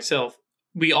folks like myself,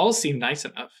 we all seem nice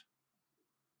enough.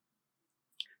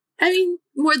 I mean,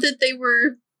 more that they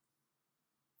were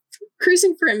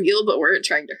cruising for a meal, but weren't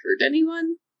trying to hurt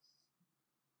anyone.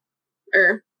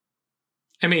 Or...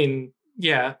 I mean,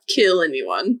 yeah. Kill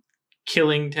anyone.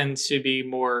 Killing tends to be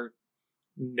more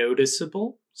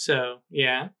noticeable, so,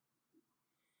 yeah.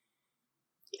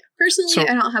 Personally,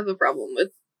 I don't have a problem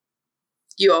with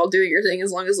you all doing your thing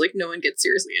as long as, no one gets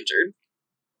seriously injured.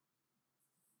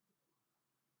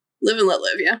 Live and let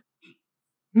live, yeah.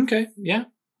 Okay, yeah.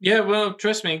 Yeah, well,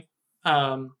 trust me.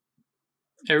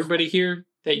 Everybody here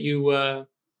that you,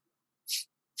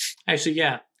 actually,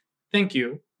 yeah, thank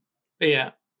you. But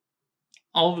yeah,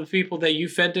 all the people that you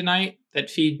fed tonight that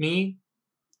feed me,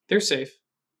 they're safe.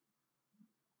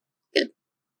 Good.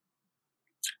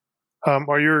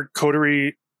 Are your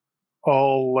coterie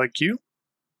all like you?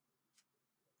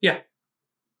 Yeah.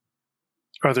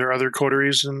 Are there other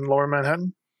coteries in Lower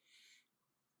Manhattan?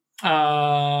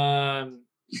 I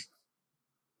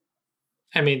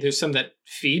mean, there's some that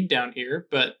feed down here,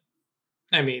 but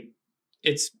I mean,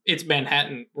 it's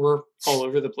Manhattan. We're all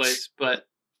over the place, but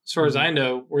as far as I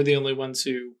know, we're the only ones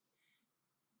who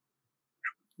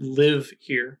live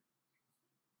here,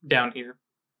 down here.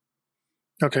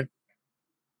 Okay.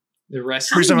 The rest.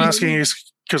 The reason I'm asking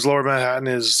is because Lower Manhattan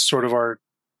is sort of our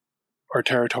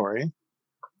territory,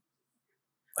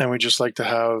 and we just like to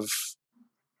have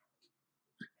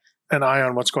an eye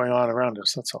on what's going on around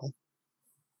us. That's all.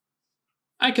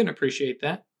 I can appreciate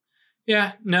that.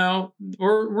 Yeah, no,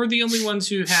 we're the only ones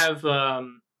who have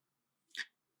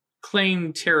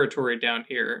claimed territory down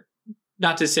here.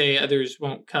 Not to say others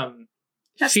won't come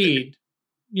feed.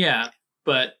 Yeah,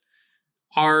 but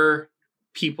our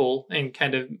people, and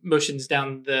kind of motions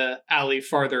down the alley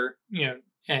farther,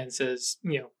 and says,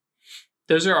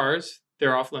 those are ours.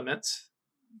 They're off limits.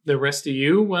 The rest of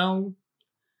you, well,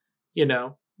 you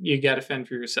got to fend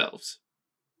for yourselves.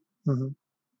 Mm-hmm.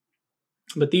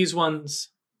 But these ones,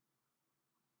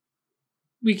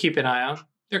 we keep an eye on.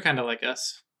 They're kind of like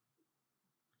us.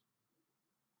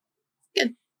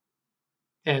 Good.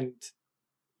 And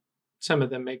some of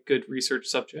them make good research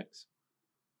subjects.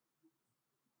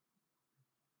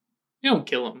 You don't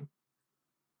kill them.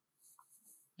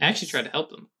 I actually try to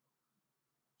help them.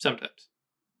 Sometimes.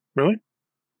 Really?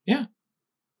 Yeah.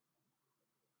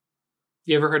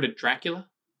 You ever heard of Dracula?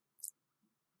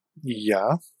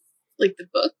 Yeah. Like the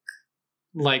book?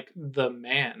 Like the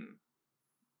man.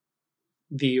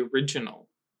 The original.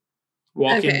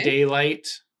 Walk in Daylight.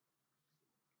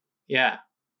 Yeah.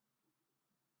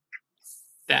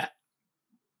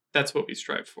 That's what we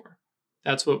strive for.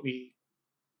 That's what we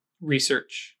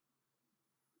research.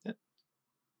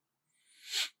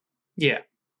 Yeah.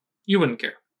 You wouldn't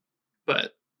care.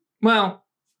 But, well.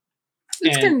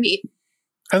 It's kind of neat.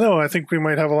 I know. I think we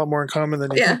might have a lot more in common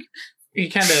than you think. He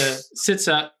kind of sits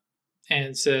up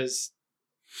and says,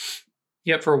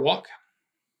 "You up for a walk?"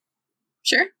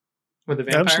 Sure. With a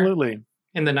vampire? Absolutely.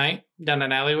 In the night, down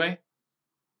an alleyway?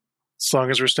 As long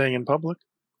as we're staying in public.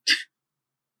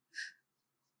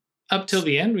 Up till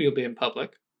the end, we'll be in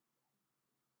public.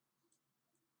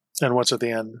 And what's at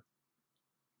the end?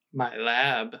 My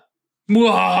lab.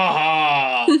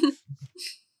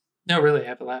 No, really, I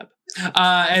have a lab.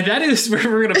 And that is where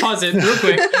we're going to pause it real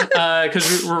quick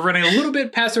because we're running a little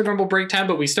bit past our normal break time,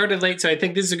 but we started late, so I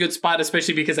think this is a good spot,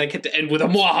 especially because I get to end with a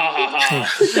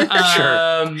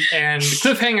Sure. And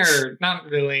cliffhanger. Not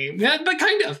really, but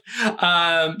kind of.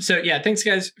 So yeah, thanks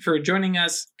guys for joining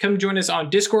us. Come join us on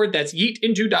Discord. That's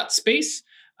yeetinto.space.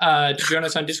 To join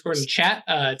us on Discord and chat.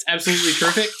 It's absolutely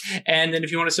terrific. And then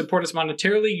if you want to support us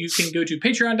monetarily, you can go to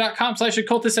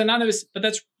patreon.com/occultistanonymous, but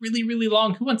that's really, really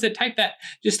long. Who wants to type that?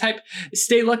 Just type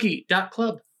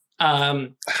staylucky.club.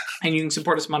 And you can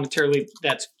support us monetarily.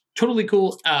 That's totally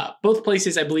cool. Both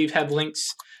places, I believe, have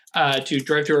links to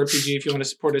DriveThruRPG if you want to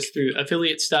support us through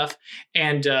affiliate stuff.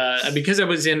 And because I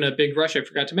was in a big rush, I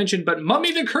forgot to mention, but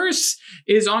Mummy the Curse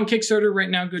is on Kickstarter right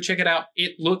now. Go check it out.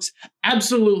 It looks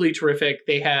absolutely terrific.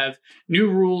 They have new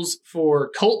rules for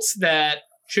cults that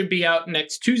should be out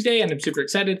next Tuesday, and I'm super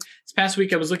excited. This past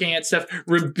week, I was looking at stuff.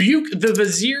 Rebuke the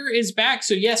Vizier is back.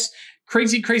 So yes,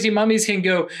 crazy, crazy mummies can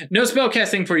go, no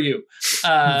spellcasting for you.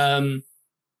 And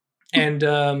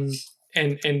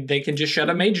they can just shut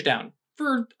a mage down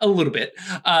for a little bit.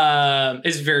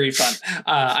 It's very fun.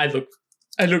 I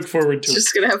look forward to it.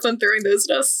 Just gonna have fun throwing those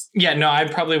at us. Yeah, no, I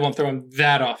probably won't throw them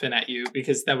that often at you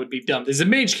because that would be dumb. There's a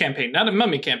mage campaign, not a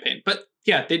mummy campaign. But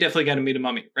yeah, they definitely got to meet a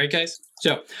mummy, right, guys?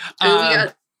 So we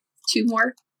got 2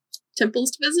 more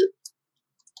temples to visit.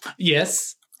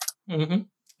 Yes. Mm-hmm.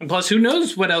 And plus, who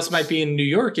knows what else might be in New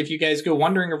York if you guys go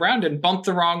wandering around and bump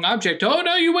the wrong object. Oh,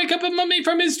 no, you wake up a mummy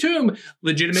from his tomb.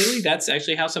 Legitimately, that's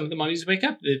actually how some of the mummies wake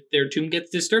up. If their tomb gets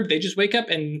disturbed, they just wake up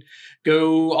and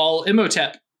go all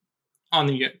Imhotep on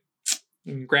the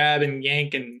and grab and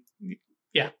yank and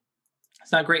yeah.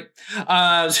 It's not great.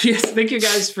 So yes, thank you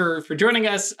guys for joining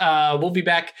us. We'll be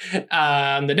back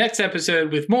on the next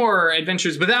episode with more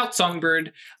adventures without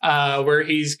Songbird, where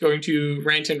he's going to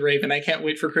rant and rave, and I can't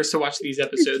wait for Chris to watch these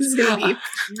episodes. He's going to be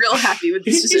real happy with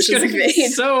these decisions he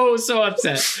made. So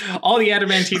upset. All the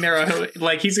adamantine arrow,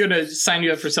 like he's going to sign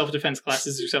you up for self-defense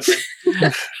classes or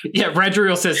something. Yeah,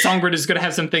 Radriel says Songbird is going to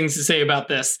have some things to say about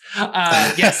this.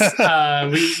 Yes,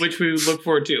 which we look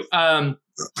forward to.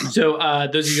 So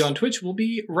those of you on Twitch, we'll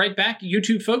be right back.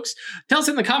 YouTube folks, tell us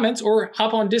in the comments or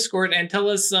hop on Discord and tell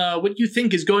us what you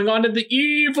think is going on in the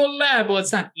evil lab. Well,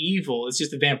 it's not evil. It's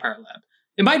just a vampire lab.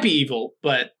 It might be evil,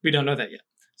 but we don't know that yet.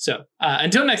 So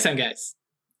until next time, guys.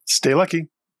 Stay lucky.